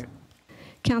Jones? Aye.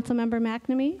 Councilmember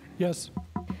McNamee? Yes.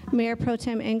 Mayor Pro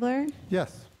Tem Engler?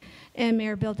 Yes. And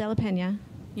Mayor Bill Della Pena.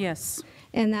 Yes.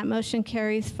 And that motion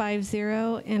carries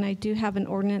 5-0, and I do have an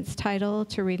ordinance title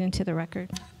to read into the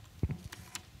record.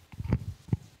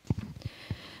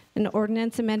 An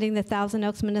ordinance amending the Thousand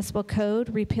Oaks Municipal Code,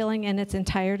 repealing in its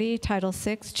entirety Title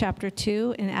VI, Chapter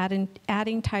 2, and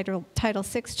adding Title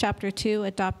VI, Chapter 2,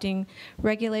 adopting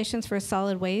regulations for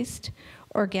solid waste,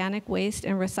 organic waste,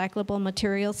 and recyclable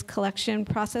materials collection,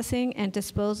 processing, and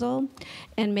disposal,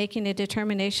 and making a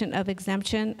determination of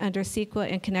exemption under CEQA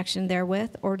in connection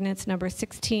therewith, ordinance number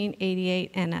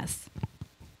 1688 NS.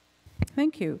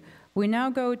 Thank you. We now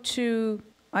go to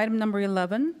item number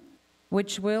 11,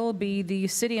 which will be the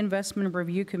City Investment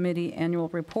Review Committee annual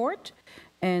report.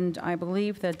 And I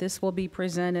believe that this will be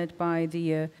presented by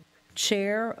the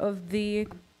chair of the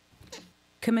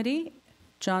committee,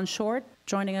 John Short,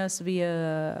 joining us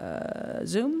via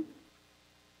Zoom.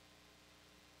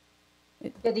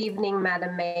 Good evening,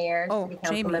 Madam Mayor, City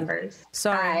Council Jamie. members.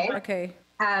 Sorry, Hi. okay.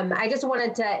 I just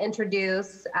wanted to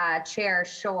introduce Chair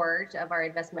Short of our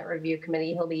Investment Review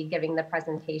Committee. He'll be giving the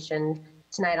presentation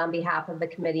tonight on behalf of the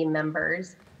committee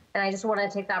members. And I just want to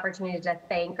take the opportunity to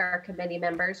thank our committee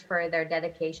members for their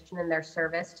dedication and their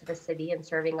service to the city and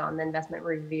serving on the Investment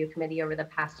Review Committee over the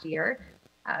past year.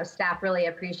 Staff really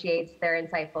appreciates their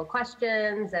insightful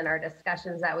questions and our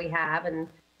discussions that we have. And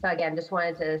so again, just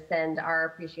wanted to send our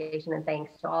appreciation and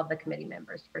thanks to all of the committee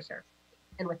members for serving.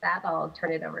 And with that, I'll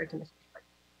turn it over to Mr. Short.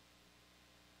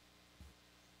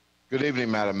 Good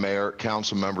evening, Madam Mayor,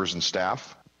 council members, and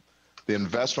staff. The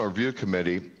Investment Review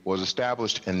Committee was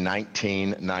established in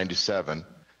 1997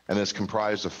 and is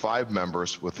comprised of 5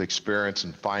 members with experience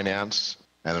in finance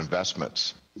and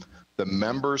investments. The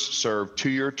members serve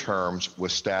 2-year terms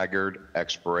with staggered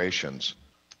expirations.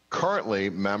 Currently,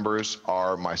 members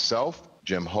are myself,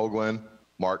 Jim Hoagland,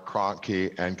 Mark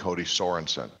Kroenke, and Cody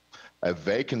Sorensen. A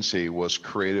vacancy was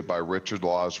created by Richard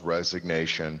Law's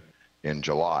resignation in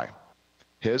July.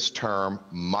 His term,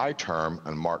 my term,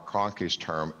 and Mark Kroenke's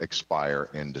term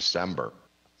expire in December.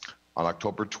 On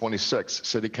October 26th,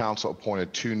 City Council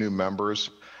appointed 2 new members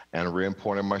and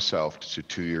reappointed myself to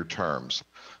 2-year terms.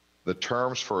 The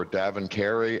terms for Davin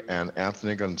Carey and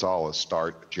Anthony Gonzalez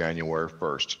start January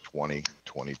 1st,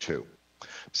 2022.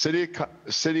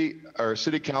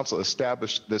 City Council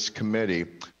established this committee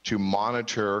to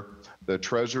monitor the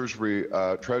Treasurer's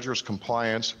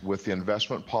compliance with the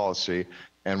investment policy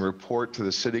and report to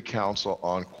the City Council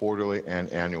on quarterly and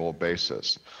annual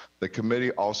basis. The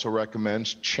committee also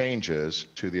recommends changes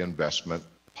to the investment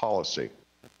policy.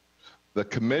 The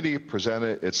committee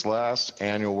presented its last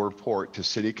annual report to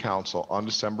City Council on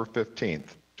December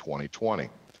 15th, 2020.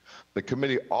 The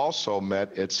committee also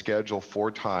met its schedule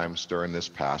 4 times during this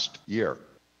past year.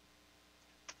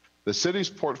 The city's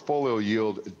portfolio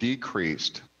yield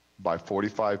decreased by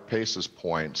 45 basis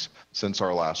points since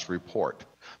our last report.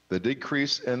 The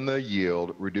decrease in the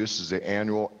yield reduces the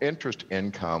annual interest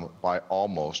income by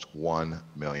almost $1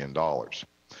 million.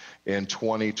 In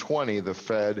 2020, the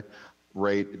Fed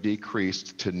rate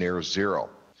decreased to near zero.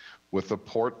 With the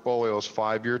portfolio's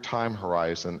 5-year time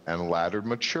horizon and laddered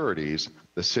maturities,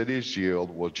 the city's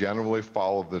yield will generally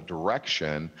follow the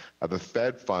direction of the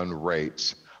Fed fund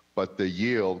rates, but the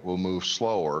yield will move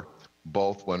slower,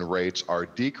 both when rates are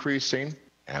decreasing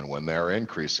and when they are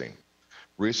increasing.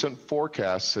 Recent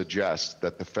forecasts suggest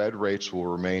that the Fed rates will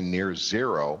remain near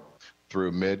zero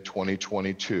through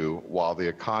mid-2022 while the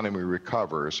economy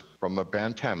recovers from the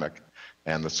pandemic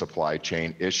and the supply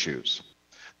chain issues.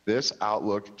 This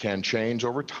outlook can change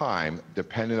over time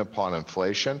depending upon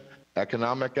inflation,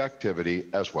 economic activity,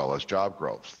 as well as job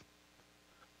growth.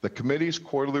 The committee's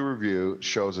quarterly review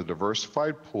shows a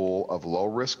diversified pool of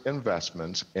low-risk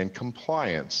investments in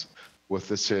compliance with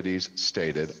the city's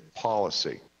stated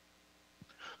policy.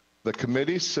 The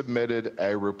committee submitted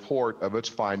a report of its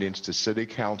findings to City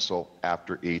Council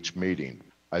after each meeting.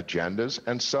 Agendas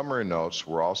and summary notes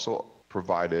were also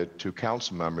provided to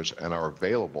council members and are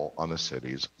available on the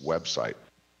city's website.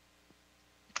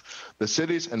 The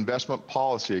city's investment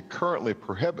policy currently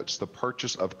prohibits the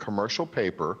purchase of commercial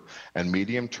paper and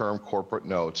medium-term corporate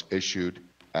notes issued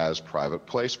as private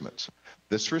placements.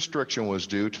 This restriction was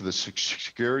due to the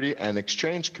Security and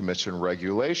Exchange Commission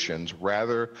regulations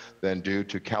rather than due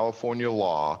to California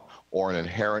law or an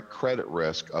inherent credit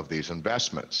risk of these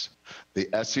investments. The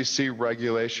SEC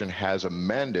regulation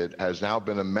has now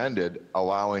been amended,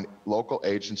 allowing local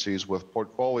agencies with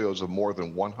portfolios of more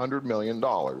than $100 million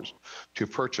to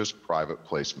purchase private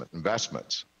placement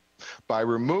investments. By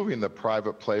removing the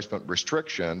private placement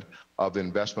restriction of the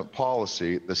investment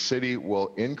policy, the city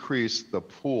will increase the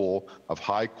pool of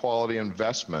high-quality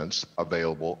investments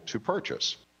available to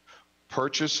purchase.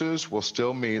 Purchases will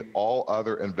still meet all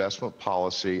other investment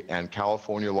policy and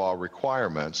California law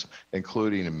requirements,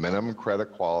 including minimum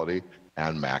credit quality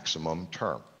and maximum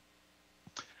term.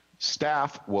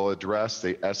 Staff will address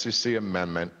the SEC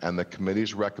amendment and the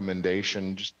committee's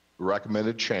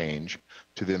recommended change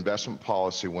to the investment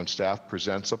policy when staff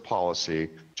presents a policy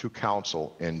to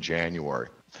council in January.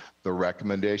 The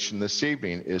recommendation this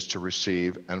evening is to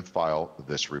receive and file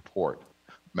this report.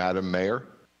 Madam Mayor,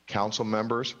 council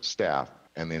members, staff,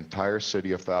 and the entire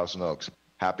city of Thousand Oaks,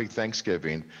 happy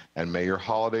Thanksgiving, and may your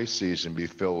holiday season be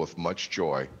filled with much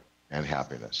joy and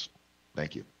happiness.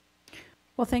 Thank you.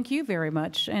 Well, thank you very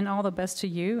much, and all the best to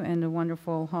you, and a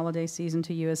wonderful holiday season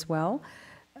to you as well.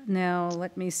 Now,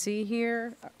 let me see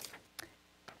here.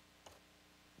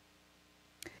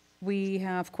 We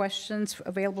have questions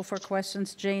available for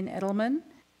questions. Jane Edelman,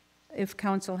 if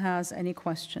council has any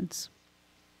questions.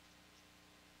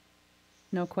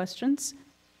 No questions?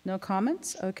 No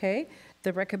comments? Okay.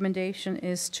 The recommendation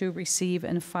is to receive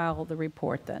and file the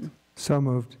report then. So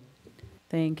moved.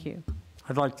 Thank you.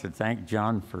 I'd like to thank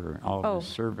John for all of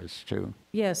his service, too.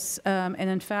 Yes, and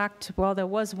in fact, while there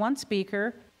was one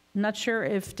speaker, I'm not sure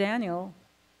if Daniel...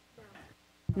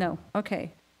 No,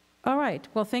 okay. All right.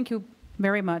 Well, thank you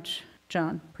very much,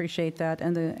 John. Appreciate that,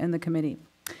 and the committee.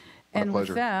 And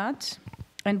with that,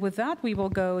 we will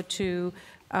go to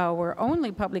our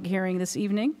only public hearing this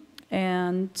evening.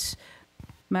 And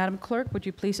Madam Clerk, would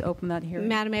you please open that hearing?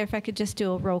 Madam Mayor, if I could just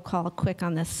do a roll call quick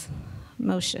on this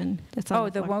motion that's on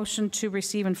the motion to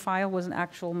receive and file was an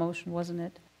actual motion, wasn't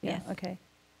it? Yes. Yeah, okay.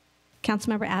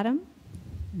 Councilmember Adam?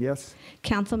 Yes.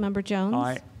 Councilmember Jones?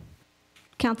 Aye.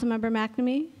 Councilmember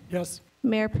McNamee? Yes.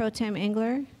 Mayor Pro Tem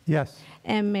Engler? Yes.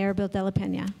 And Mayor Bill Della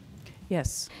Pena?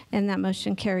 Yes. And that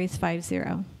motion carries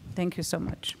 5-0. Thank you so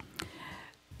much.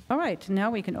 All right,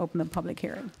 now we can open the public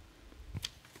hearing.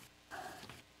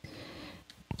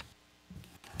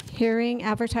 Hearing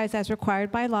advertised as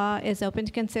required by law is open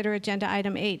to consider Agenda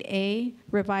Item 8A,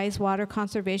 Revised Water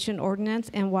Conservation Ordinance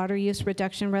and Water Use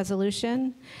Reduction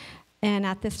Resolution. And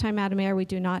at this time, Madam Mayor, we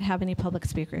do not have any public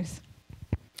speakers.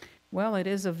 Well, it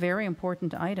is a very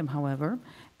important item, however,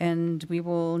 and we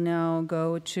will now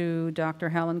go to Dr.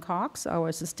 Helen Cox,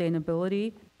 our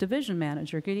Sustainability Division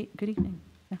Manager. Good evening.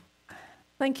 Yeah.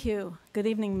 Thank you. Good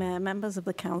evening, Mayor, members of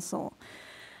the Council.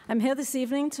 I'm here this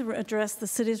evening to address the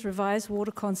city's revised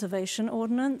water conservation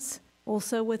ordinance.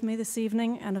 Also with me this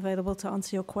evening and available to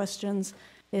answer your questions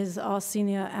is our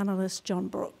senior analyst, John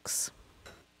Brooks.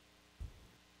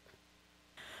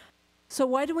 So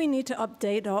why do we need to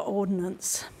update our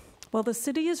ordinance? Well, the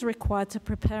city is required to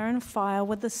prepare and file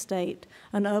with the state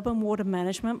an urban water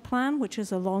management plan, which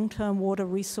is a long-term water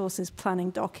resources planning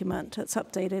document. It's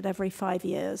updated every 5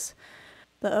 years.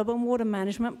 The urban water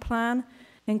management plan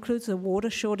includes a water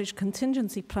shortage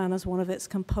contingency plan as one of its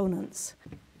components.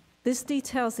 This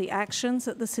details the actions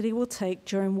that the city will take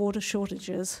during water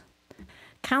shortages.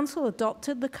 Council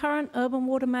adopted the current urban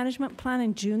water management plan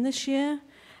in June this year,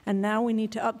 and now we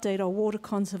need to update our water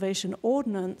conservation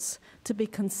ordinance to be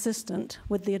consistent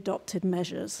with the adopted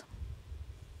measures.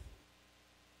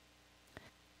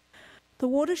 The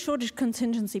water shortage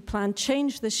contingency plan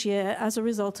changed this year as a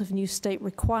result of new state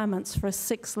requirements for a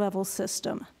 6-level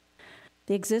system.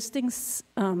 The existing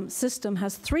system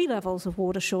has 3 levels of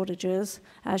water shortages,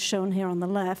 as shown here on the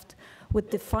left,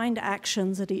 with defined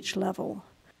actions at each level.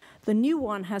 The new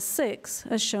one has 6,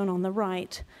 as shown on the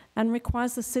right, and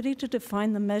requires the city to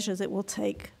define the measures it will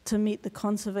take to meet the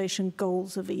conservation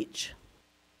goals of each.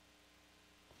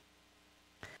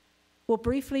 We'll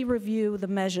briefly review the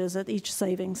measures at each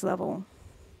savings level.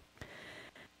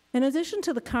 In addition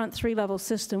to the current 3-level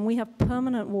system, we have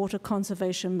permanent water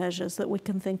conservation measures that we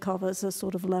can think of as a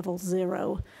sort of level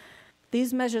 0.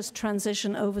 These measures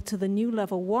transition over to the new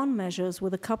level 1 measures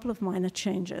with a couple of minor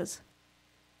changes.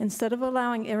 Instead of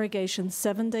allowing irrigation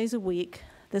 7 days a week,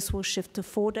 this will shift to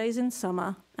 4 days in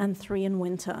summer and 3 in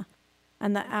winter,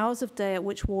 and the hours of day at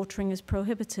which watering is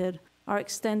prohibited are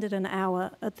extended an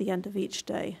hour at the end of each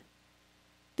day.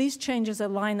 These changes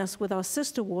align us with our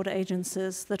sister water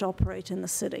agencies that operate in the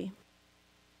city.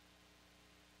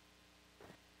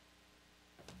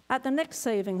 At the next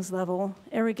savings level,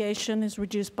 irrigation is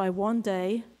reduced by 1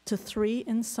 day to 3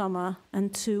 in summer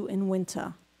and 2 in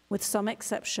winter, with some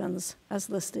exceptions as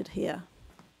listed here.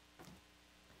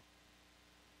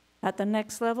 At the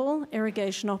next level,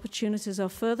 irrigation opportunities are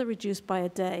further reduced by a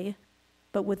day,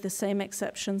 but with the same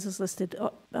exceptions as listed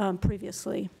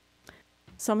previously.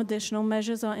 Some additional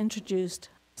measures are introduced,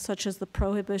 such as the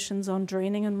prohibitions on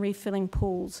draining and refilling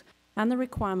pools and the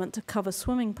requirement to cover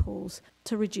swimming pools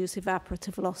to reduce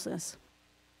evaporative losses.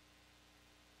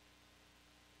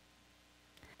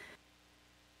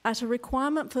 At a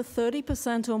requirement for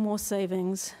 30% or more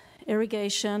savings,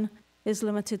 irrigation is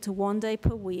limited to 1 day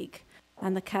per week,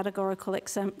 and the categorical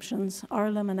exemptions are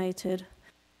eliminated.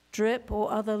 Drip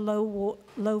or other low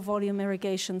volume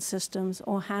irrigation systems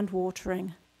or hand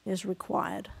watering is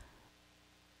required.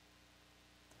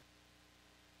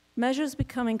 Measures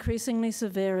become increasingly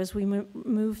severe as we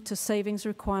move to savings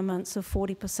requirements of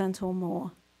 40% or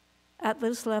more. At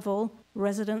this level,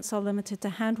 residents are limited to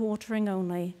hand watering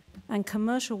only, and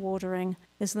commercial watering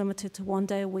is limited to 1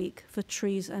 day a week for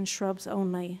trees and shrubs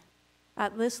only.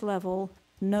 At this level,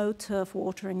 no turf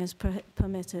watering is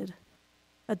permitted.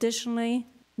 Additionally,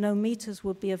 no meters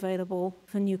would be available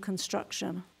for new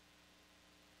construction.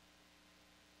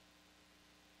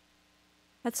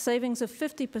 At savings of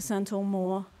 50% or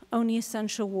more, only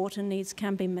essential water needs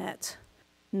can be met.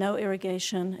 No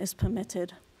irrigation is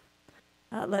permitted.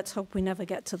 Let's hope we never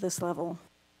get to this level.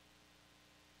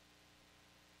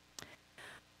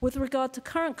 With regard to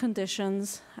current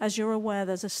conditions, as you're aware,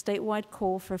 there's a statewide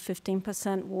call for a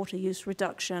 15% water use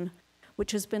reduction,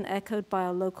 which has been echoed by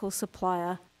our local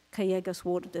supplier, Callegas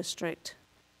Water District.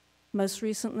 Most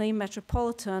recently,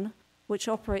 Metropolitan, which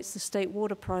operates the State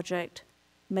Water Project,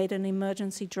 made an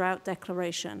emergency drought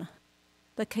declaration.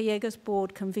 The Callegas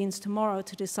board convenes tomorrow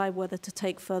to decide whether to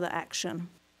take further action.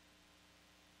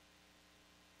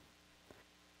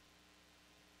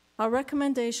 Our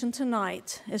recommendation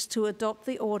tonight is to adopt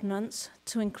the ordinance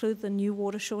to include the new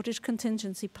water shortage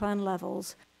contingency plan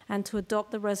levels and to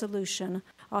adopt the resolution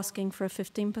asking for a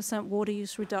 15% water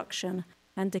use reduction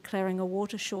and declaring a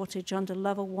water shortage under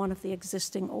level 1 of the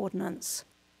existing ordinance.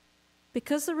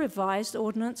 Because the revised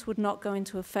ordinance would not go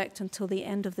into effect until the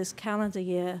end of this calendar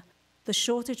year, the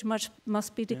shortage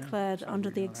must be declared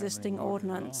under the existing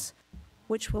ordinance,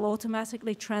 which will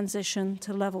automatically transition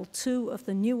to level 2 of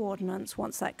the new ordinance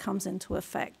once that comes into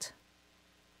effect.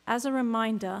 As a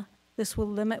reminder, this will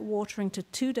limit watering to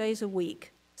 2 days a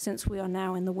week, since we are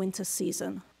now in the winter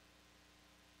season.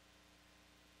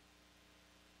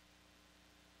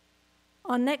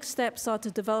 Our next steps are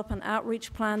to develop an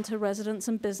outreach plan to residents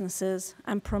and businesses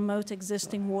and promote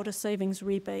existing water savings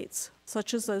rebates,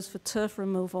 such as those for turf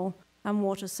removal and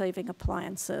water-saving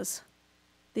appliances.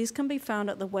 These can be found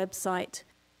at the website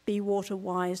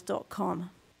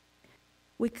bewaterwise.com.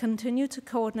 We continue to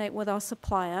coordinate with our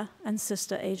supplier and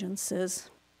sister agencies.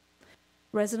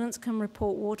 Residents can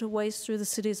report water waste through the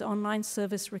city's online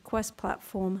service request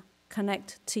platform,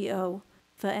 ConnectTO,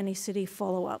 for any city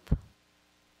follow-up.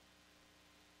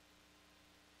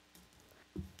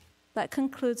 That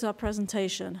concludes our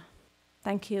presentation.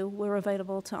 Thank you. We're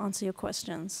available to answer your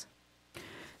questions.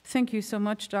 Thank you so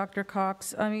much, Dr.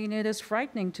 Cox. I mean, it is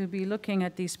frightening to be looking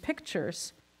at these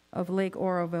pictures of Lake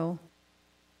Oroville.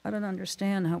 I don't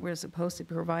understand how we're supposed to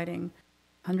be providing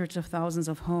hundreds of thousands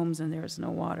of homes and there's no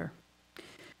water.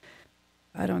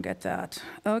 I don't get that.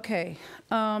 Okay.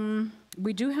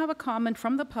 We do have a comment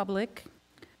from the public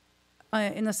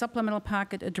in the supplemental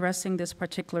packet addressing this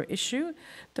particular issue.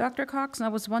 Dr. Cox, I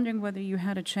was wondering whether you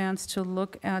had a chance to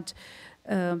look at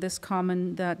this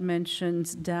comment that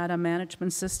mentions data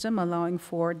management system allowing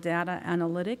for data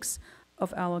analytics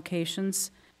of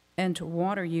allocations and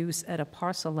water use at a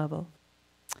parcel level.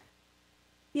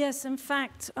 Yes, in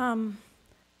fact,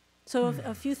 so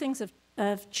a few things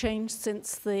have changed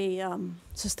since the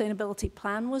sustainability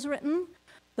plan was written,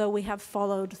 though we have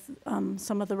followed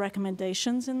some of the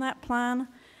recommendations in that plan.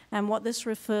 And what this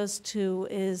refers to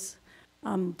is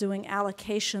doing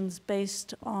allocations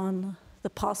based on the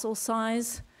parcel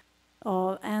size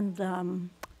and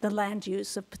the land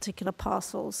use of particular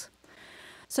parcels.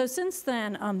 So since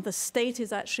then, the state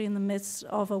is actually in the midst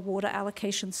of a water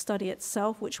allocation study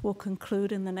itself, which will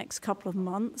conclude in the next couple of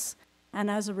months. And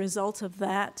as a result of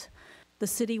that, the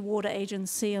City Water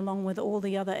Agency, along with all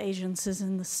the other agencies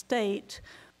in the state,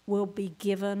 will be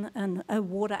given a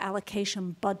water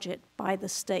allocation budget by the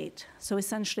state. So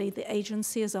essentially, the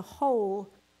agency as a whole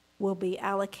will be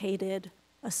allocated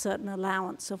a certain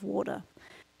allowance of water.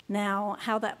 Now,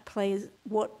 how that plays,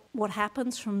 what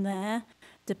happens from there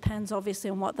depends obviously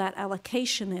on what that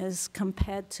allocation is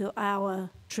compared to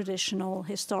our traditional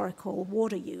historical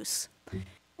water use.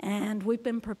 And we've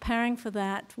been preparing for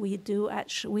that. We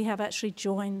have actually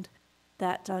joined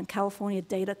that California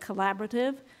Data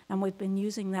Collaborative, and we've been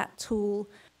using that tool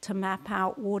to map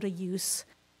out water use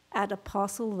at a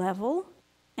parcel level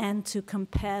and to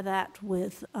compare that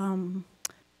with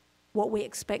what we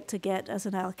expect to get as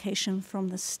an allocation from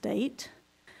the state.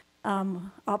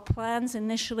 Our plans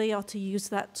initially are to use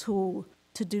that tool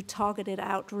to do targeted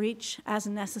outreach as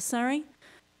necessary.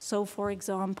 So, for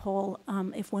example,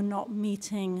 if we're not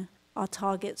meeting our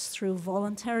targets through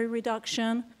voluntary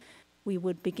reduction, we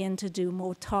would begin to do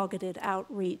more targeted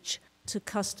outreach to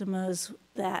customers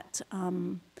that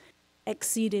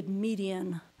exceeded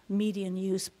median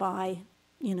use by,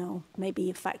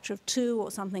 maybe a factor of 2 or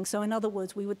something. So in other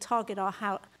words, we would target our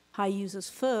high users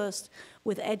first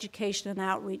with education and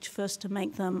outreach first to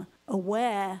make them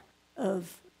aware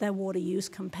of their water use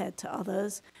compared to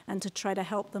others, and to try to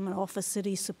help them and offer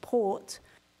city support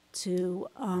to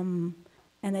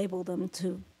enable them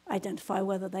to identify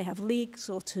whether they have leaks,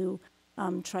 or to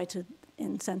try to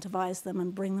incentivize them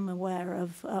and bring them aware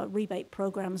of rebate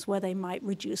programs where they might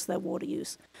reduce their water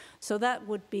use. So that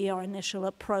would be our initial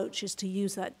approach, is to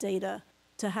use that data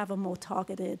to have a more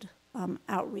targeted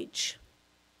outreach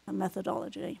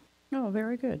methodology. Oh,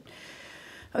 very good.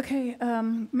 Okay,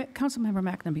 Councilmember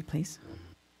McNamee, please.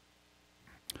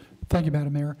 Thank you,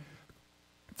 Madam Mayor.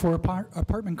 For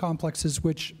apartment complexes,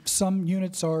 which some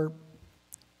units are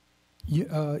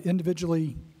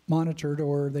individually monitored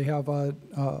or they have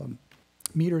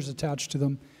meters attached to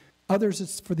them, others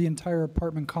it's for the entire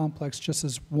apartment complex just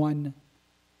as 1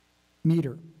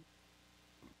 meter.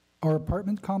 Are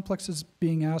apartment complexes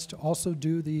being asked to also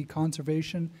do the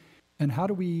conservation? And how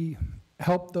do we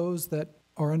help those that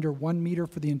are under 1 meter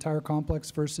for the entire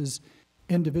complex versus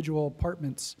individual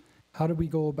apartments? How do we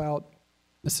go about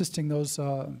assisting those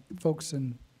folks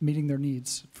in meeting their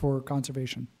needs for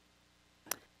conservation?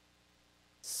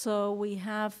 So we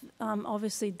have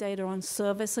obviously data on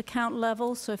service account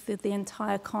level. So if the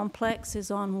entire complex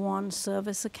is on 1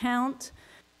 service account,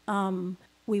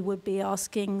 we would be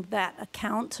asking that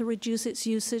account to reduce its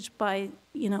usage by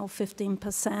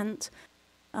 15%.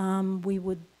 We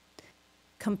would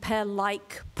compare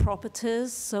like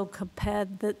properties, so compare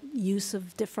the use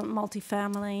of different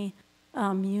multifamily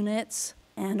units,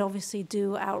 and obviously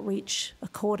do outreach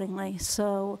accordingly.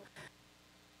 So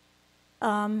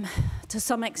to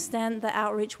some extent, the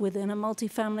outreach within a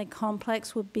multifamily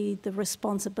complex would be the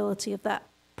responsibility of that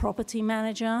property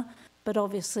manager, but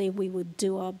obviously we would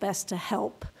do our best to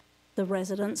help the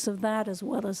residents of that as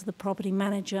well as the property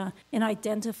manager in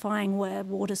identifying where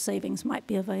water savings might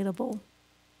be available.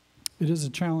 It is a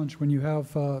challenge when you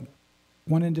have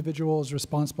one individual is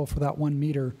responsible for that 1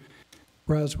 meter,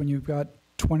 whereas when you've got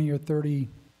 20 or 30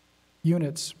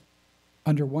 units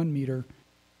under 1 meter,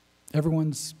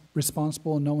 everyone's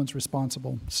responsible and no one's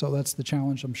responsible. So that's the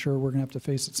challenge I'm sure we're going to have to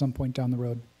face at some point down the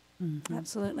road. Mm-hmm.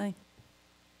 Absolutely.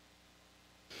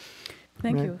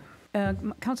 Thank you.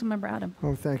 Councilmember Adam.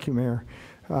 Oh, thank you, Mayor.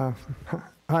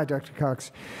 Hi, Dr.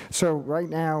 Cox. So right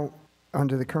now,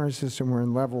 under the current system, we're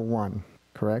in level 1,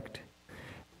 correct?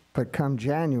 But come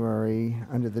January,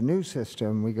 under the new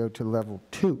system, we go to level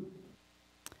 2.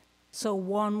 So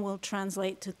 1 will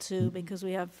translate to 2 because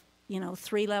we have,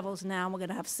 3 levels now, and we're going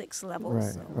to have 6 levels.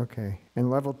 Right, so. okay. And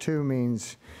level 2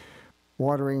 means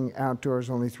watering outdoors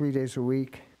only 3 days a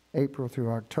week, April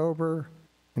through October,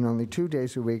 and only 2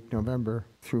 days a week, November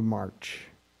through March.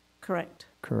 Correct.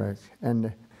 Correct.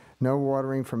 And no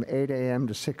watering from 8 a.m.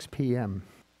 to 6 p.m.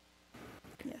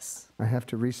 Yes. I have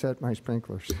to reset my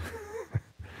sprinklers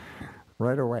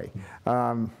right away.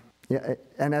 Yeah,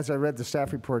 and as I read the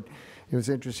staff report, it was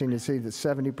interesting to see that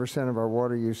 70% of our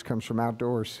water use comes from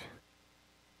outdoors,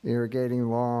 irrigating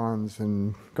lawns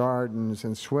and gardens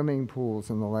and swimming pools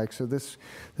and the like. So this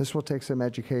will take some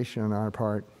education on our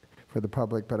part for the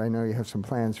public, but I know you have some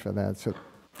plans for that. So,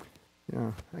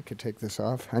 I could take this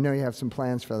off. I know you have some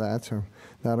plans for that, so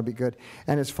that'll be good.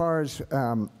 And as far as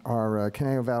our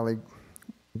Conejo Valley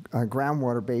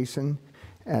groundwater basin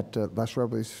at Las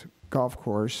Robles Golf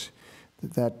Course,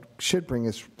 that should bring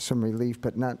us some relief,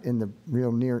 but not in the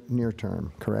real near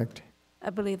term, correct? I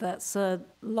believe that's a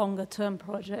longer term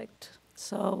project.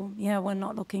 So, yeah, we're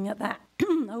not looking at that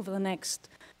over the next,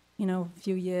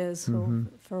 few years or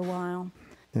for a while.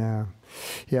 Yeah.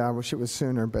 Yeah, I wish it was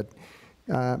sooner, but,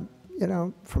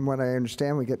 from what I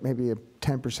understand, we get maybe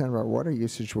 10% of our water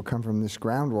usage will come from this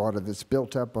groundwater that's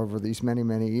built up over these many,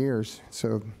 many years.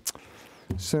 So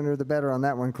sooner the better on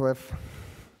that one, Cliff.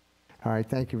 All right,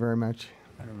 thank you very much.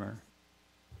 Madam Mayor.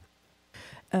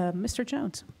 Mr.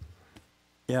 Jones.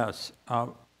 Yes.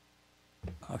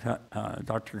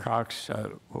 Dr. Cox,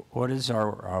 what is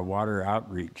our water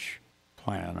outreach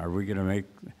plan? Are we going to make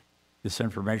this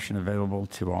information available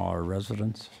to all our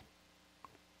residents?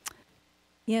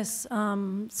 Yes,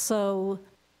 so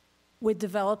we're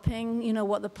developing,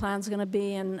 what the plan's going to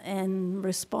be in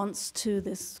response to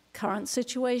this current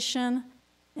situation.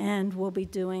 And we'll be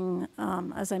doing,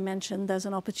 as I mentioned, there's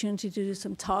an opportunity to do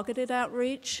some targeted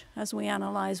outreach as we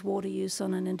analyze water use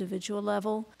on an individual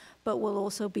level. But we'll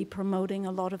also be promoting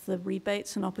a lot of the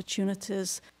rebates and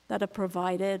opportunities that are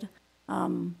provided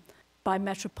by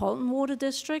Metropolitan Water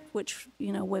District, which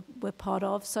we're part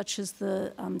of, such as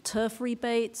the turf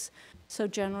rebates. So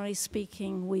generally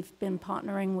speaking, we've been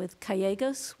partnering with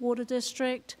Callegas Water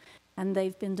District, and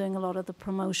they've been doing a lot of the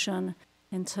promotion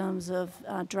in terms of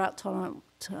drought-tolerant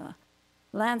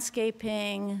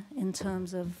landscaping, in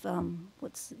terms of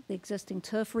what's the existing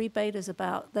turf rebate is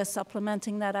about. They're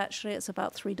supplementing that, actually. It's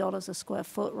about $3 a square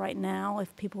foot right now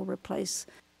if people replace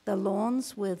their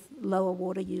lawns with lower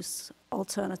water use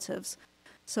alternatives.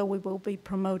 So we will be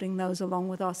promoting those along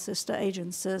with our sister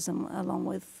agencies and along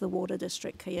with the Water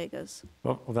District Callegas.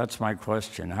 Well, that's my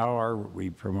question. How are we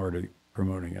promoting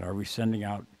it? Are we sending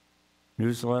out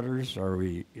newsletters? Are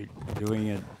we doing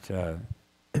it?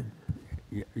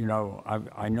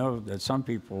 I know that some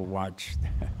people watch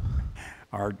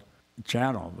our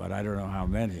channel, but I don't know how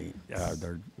many.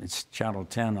 It's Channel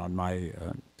 10 on my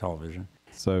television.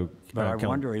 So, but I'm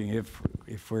wondering if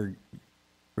we're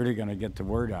really going to get the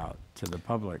word out to the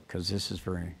public, because this is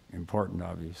very important,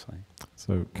 obviously.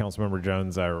 So, Councilmember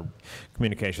Jones, our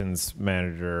communications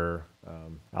manager,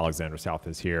 Alexandra South,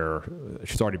 is here.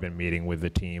 She's already been meeting with the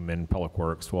team in Public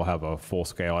Works. We'll have a full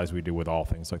scale, as we do with all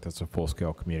things like this, a full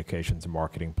scale communications and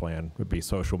marketing plan. It would be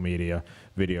social media,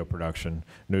 video production,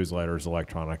 newsletters,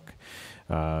 electronic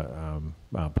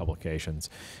publications,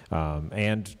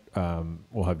 and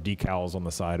we'll have decals on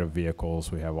the side of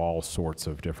vehicles. We have all sorts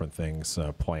of different things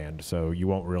planned. So you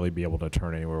won't really be able to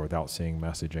turn anywhere without seeing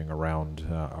messaging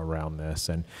around this.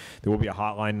 And there will be a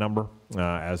hotline number,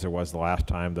 as there was the last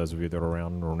time. Those of you that are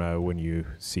around will know when you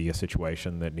see a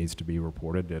situation that needs to be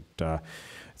reported. It's a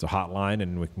hotline,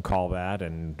 and we can call that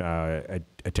and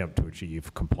attempt to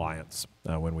achieve compliance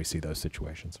when we see those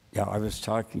situations. Yeah, I was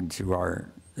talking to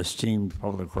our esteemed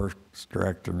Public Works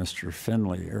Director, Mr.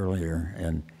 Finley, earlier,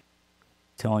 and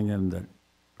telling him that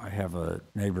I have a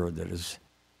neighbor that is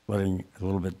letting a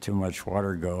little bit too much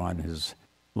water go on his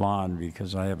lawn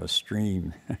because I have a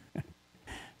stream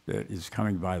that is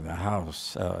coming by the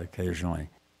house occasionally.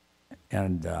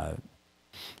 And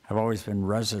I've always been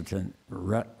reticent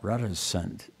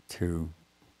to,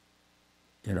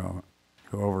 go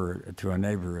over to a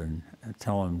neighbor and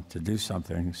tell him to do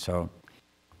something. So,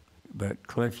 but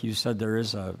Cliff, you said there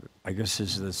is I guess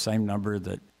this is the same number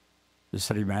that the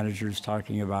city manager is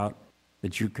talking about,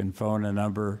 that you can phone a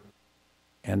number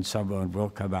and someone will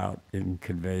come out and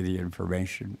convey the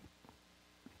information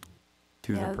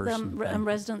to the person. And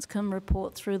residents can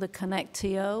report through the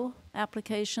ConnectTO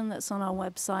application that's on our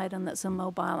website, and that's a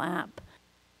mobile app.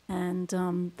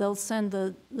 And they'll send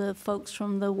the folks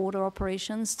from the water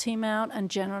operations team out, and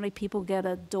generally people get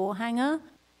a door hanger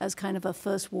as kind of a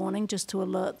first warning just to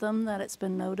alert them that it's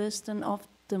been noticed, and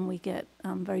often we get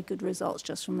very good results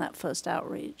just from that first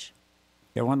outreach.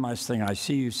 Yeah, one last thing. I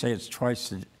see you say it's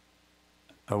twice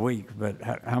a week, but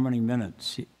how many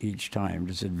minutes each time?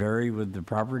 Does it vary with the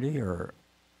property, or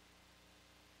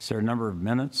is there a number of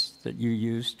minutes that you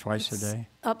use twice a day?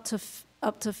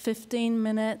 Up to 15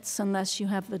 minutes unless you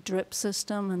have the drip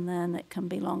system, and then it can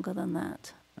be longer than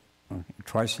that. Okay.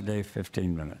 Twice a day,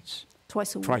 15 minutes.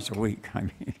 Twice a week. Twice a week, I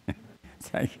mean.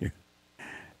 Thank you.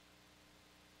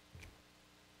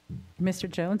 Mr.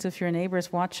 Jones, if your neighbor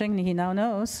is watching, he now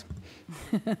knows.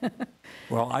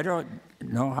 Well, I don't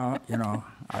know how,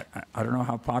 I don't know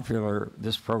how popular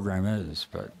this program is,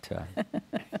 but.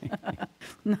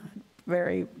 Not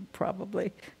very,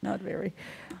 probably. Not very.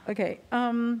 Okay.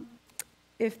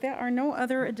 If there are no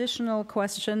other additional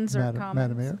questions or comments.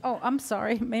 Madam Mayor? Oh, I'm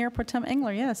sorry. Mayor Pro Tem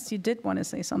Engler, yes, you did want to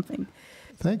say something.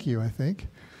 Thank you, I think.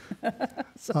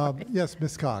 Yes,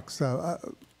 Ms. Cox.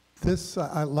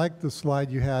 I like the slide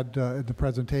you had in the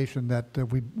presentation that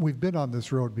we've been on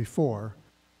this road before.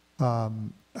 I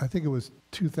think it was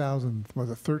 2000,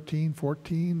 was it 13,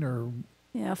 14, or?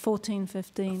 Yeah, 14,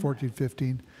 15. 14,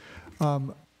 15.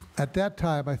 At that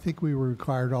time, I think we were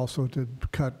required also to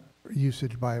cut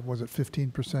usage by, was it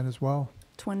 15% as well?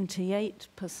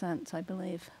 28%, I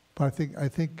believe. But I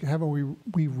think haven't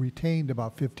we retained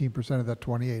about 15% of that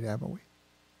 28, haven't we?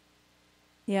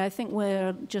 Yeah, I think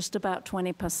we're just about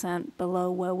 20%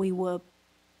 below where we were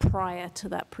prior to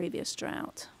that previous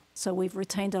drought. So we've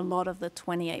retained a lot of the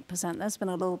 28%. There's been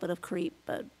a little bit of creep,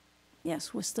 but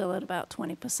yes, we're still at about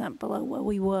 20% below where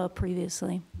we were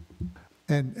previously.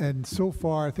 And so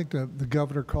far, I think the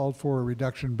governor called for a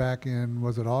reduction back in,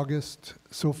 was it August?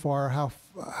 So far, how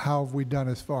have we done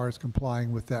as far as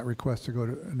complying with that request to go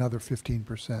to another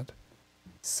 15%?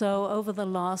 So over the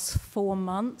last 4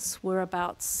 months, we're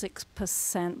about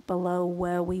 6% below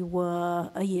where we were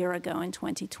a year ago in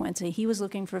 2020. He was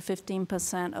looking for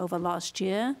 15% over last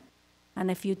year.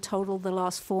 And if you total the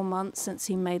last 4 months since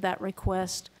he made that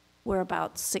request, we're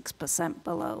about 6%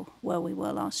 below where we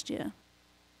were last year.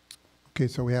 Okay,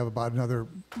 so we have about another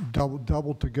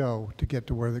double to go to get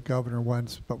to where the governor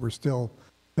wants, but we're still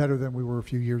better than we were a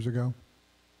few years ago.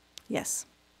 Yes.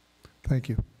 Thank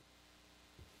you.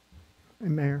 Hey,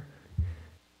 Mayor.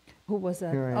 Who was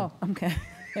that? Here I am. Oh, okay.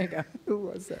 There you go. Who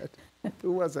was that?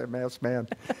 Who was that masked man?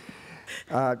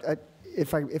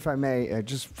 If I may,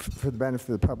 just for the benefit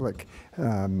of the public,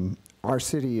 our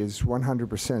city is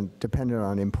 100% dependent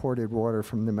on imported water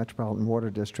from the Metropolitan Water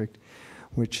District,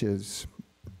 which has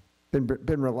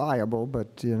been reliable,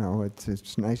 but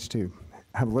it's nice to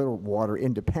have a little water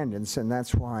independence, and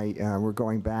that's why we're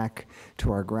going back to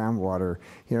our groundwater.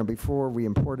 Before we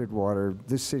imported water,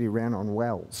 this city ran on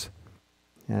wells,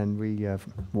 and we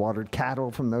watered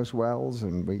cattle from those wells,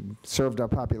 and we served our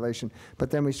population. But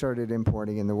then we started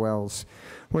importing, and the wells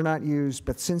were not used.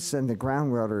 But since then, the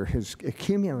groundwater has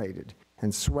accumulated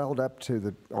and swelled up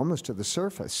to almost to the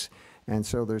surface, and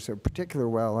so there's a particular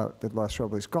well out at Los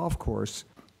Robles Golf Course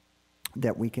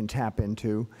that we can tap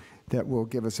into that will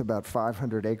give us about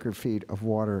 500 acre-feet of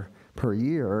water per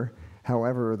year.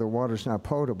 However, the water's not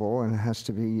potable and it has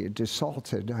to be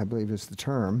desalted, I believe is the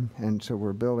term. And so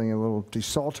we're building a little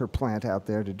desalter plant out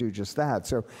there to do just that.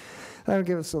 So that'll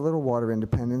give us a little water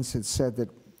independence. It's said that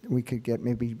we could get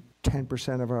maybe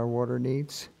 10% of our water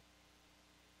needs.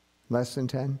 Less than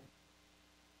 10?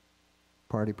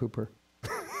 Party pooper.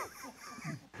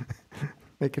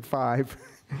 Make it 5.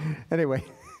 Anyway.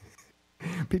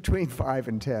 Between 5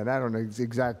 and 10, I don't know the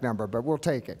exact number, but we'll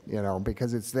take it,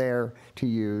 because it's there to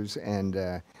use, and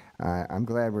I'm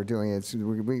glad we're doing it.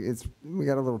 We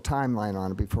got a little timeline on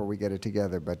it before we get it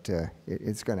together, but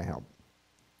it's going to help.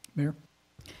 Mayor?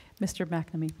 Mr.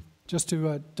 McNamee. Just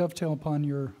to dovetail upon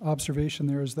your observation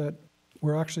there is that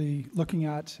we're actually looking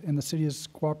at, and the city is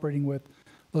cooperating with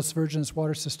Las Virgenes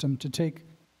Water System to take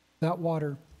that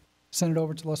water, send it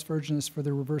over to Las Virgenes for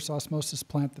the reverse osmosis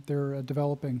plant that they're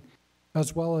developing,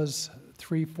 as well as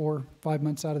 3, 4, 5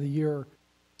 months out of the year,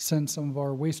 send some of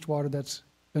our wastewater that's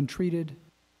been treated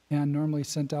and normally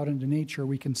sent out into nature.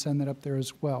 We can send that up there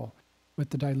as well with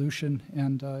the dilution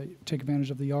and take advantage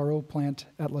of the RO plant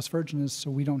at Las Virgenes so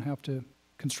we don't have to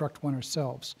construct one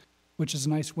ourselves, which is a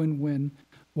nice win-win.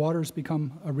 Water's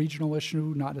become a regional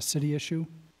issue, not a city issue,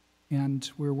 and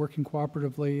we're working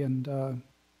cooperatively, and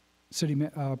city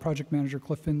project manager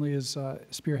Cliff Finley is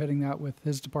spearheading that with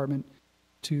his department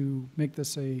to make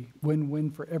this a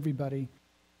win-win for everybody,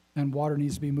 and water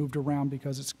needs to be moved around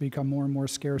because it's become more and more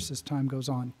scarce as time goes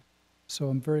on. So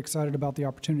I'm very excited about the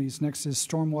opportunities. Next is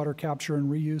stormwater capture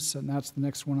and reuse, and that's the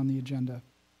next one on the agenda.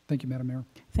 Thank you, Madam Mayor.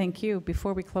 Thank you.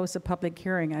 Before we close the public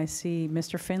hearing, I see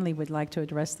Mr. Finley would like to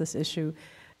address this issue.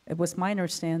 It was my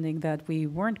understanding that we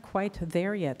weren't quite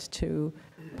there yet to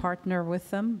partner with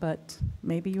them, but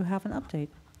maybe you have an update.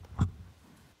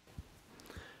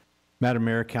 Madam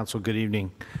Mayor, Council, good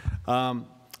evening. The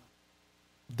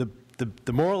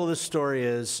moral of this story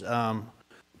is we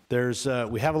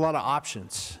have a lot of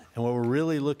options, and what we're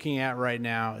really looking at right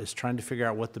now is trying to figure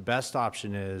out what the best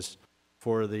option is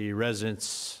for the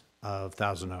residents of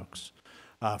Thousand Oaks.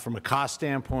 From a cost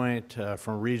standpoint,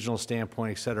 from a regional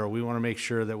standpoint, et cetera, we want to make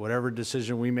sure that whatever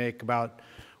decision we make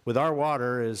with our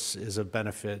water is a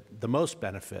benefit, the most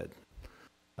benefit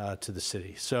to the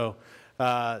city. So,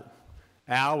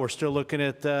 Al, we're still looking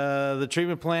at the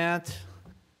treatment plant.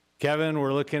 Kevin,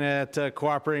 we're looking at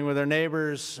cooperating with our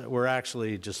neighbors. We're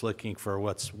actually just looking for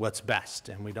what's best,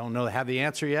 and we don't have the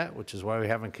answer yet, which is why we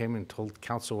haven't came and told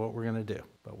council what we're going to do.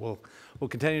 But we'll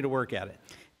continue to work at it.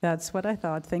 That's what I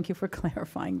thought. Thank you for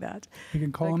clarifying that. You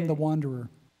can call him the Wanderer.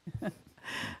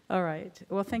 All right.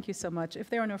 Well, thank you so much. If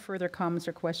there are no further comments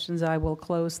or questions, I will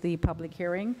close the public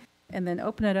hearing and then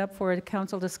open it up for a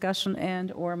council discussion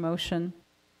and or motion.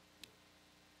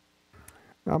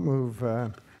 I'll move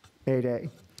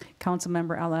 8A.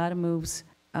 Councilmember Al-Adam moves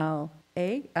LA.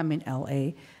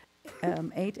 8A.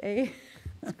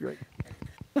 That's great.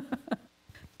 All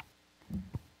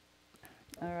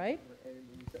right.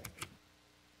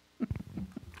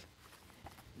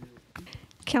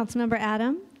 Councilmember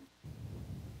Adam?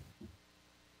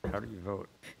 How do you vote?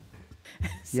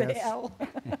 Say Yes. L.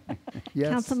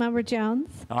 Yes. Councilmember Jones?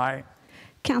 Aye.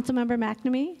 Councilmember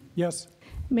McNamee? Yes.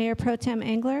 Mayor Pro Tem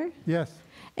Engler? Yes.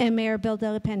 And Mayor Bill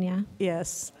De La Pena?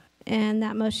 Yes. And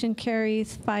that motion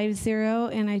carries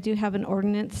 5-0, and I do have an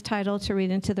ordinance title to read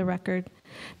into the record.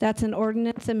 That's an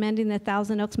ordinance amending the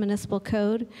Thousand Oaks Municipal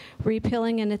Code,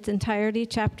 repealing in its entirety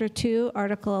Chapter 2,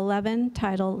 Article 11,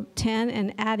 Title 10,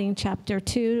 and adding Chapter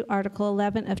 2, Article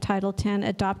 11 of Title 10,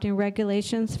 adopting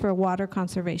regulations for water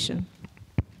conservation.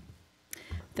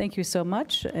 Thank you so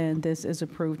much, and this is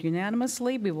approved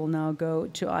unanimously. We will now go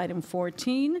to item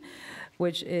 14,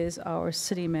 which is our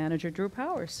city manager, Drew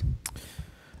Powers.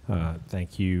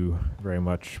 Thank you very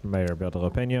much, Mayor Bill De La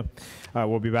Pena.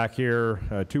 We'll be back here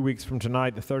 2 weeks from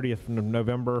tonight, the 30th of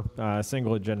November.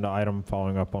 Single agenda item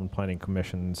following up on Planning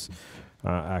Commission's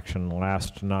action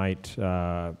last night.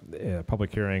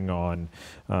 Public hearing on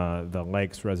the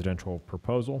Lakes residential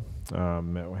proposal.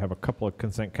 We have a couple of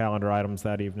consent calendar items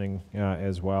that evening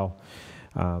as well.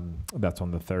 That's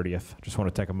on the 30th. Just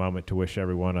want to take a moment to wish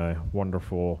everyone a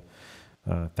wonderful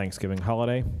Thanksgiving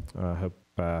holiday. Hope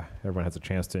everyone has a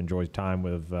chance to enjoy time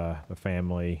with the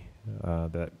family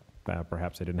that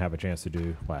perhaps they didn't have a chance to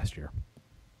do last year.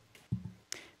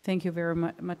 Thank you very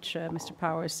much, Mr.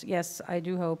 Powers. Yes, I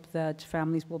do hope that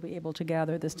families will be able to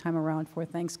gather this time around for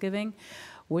Thanksgiving.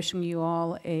 Wishing you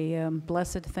all a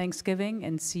blessed Thanksgiving,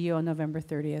 and see you on November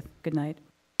 30th. Good night.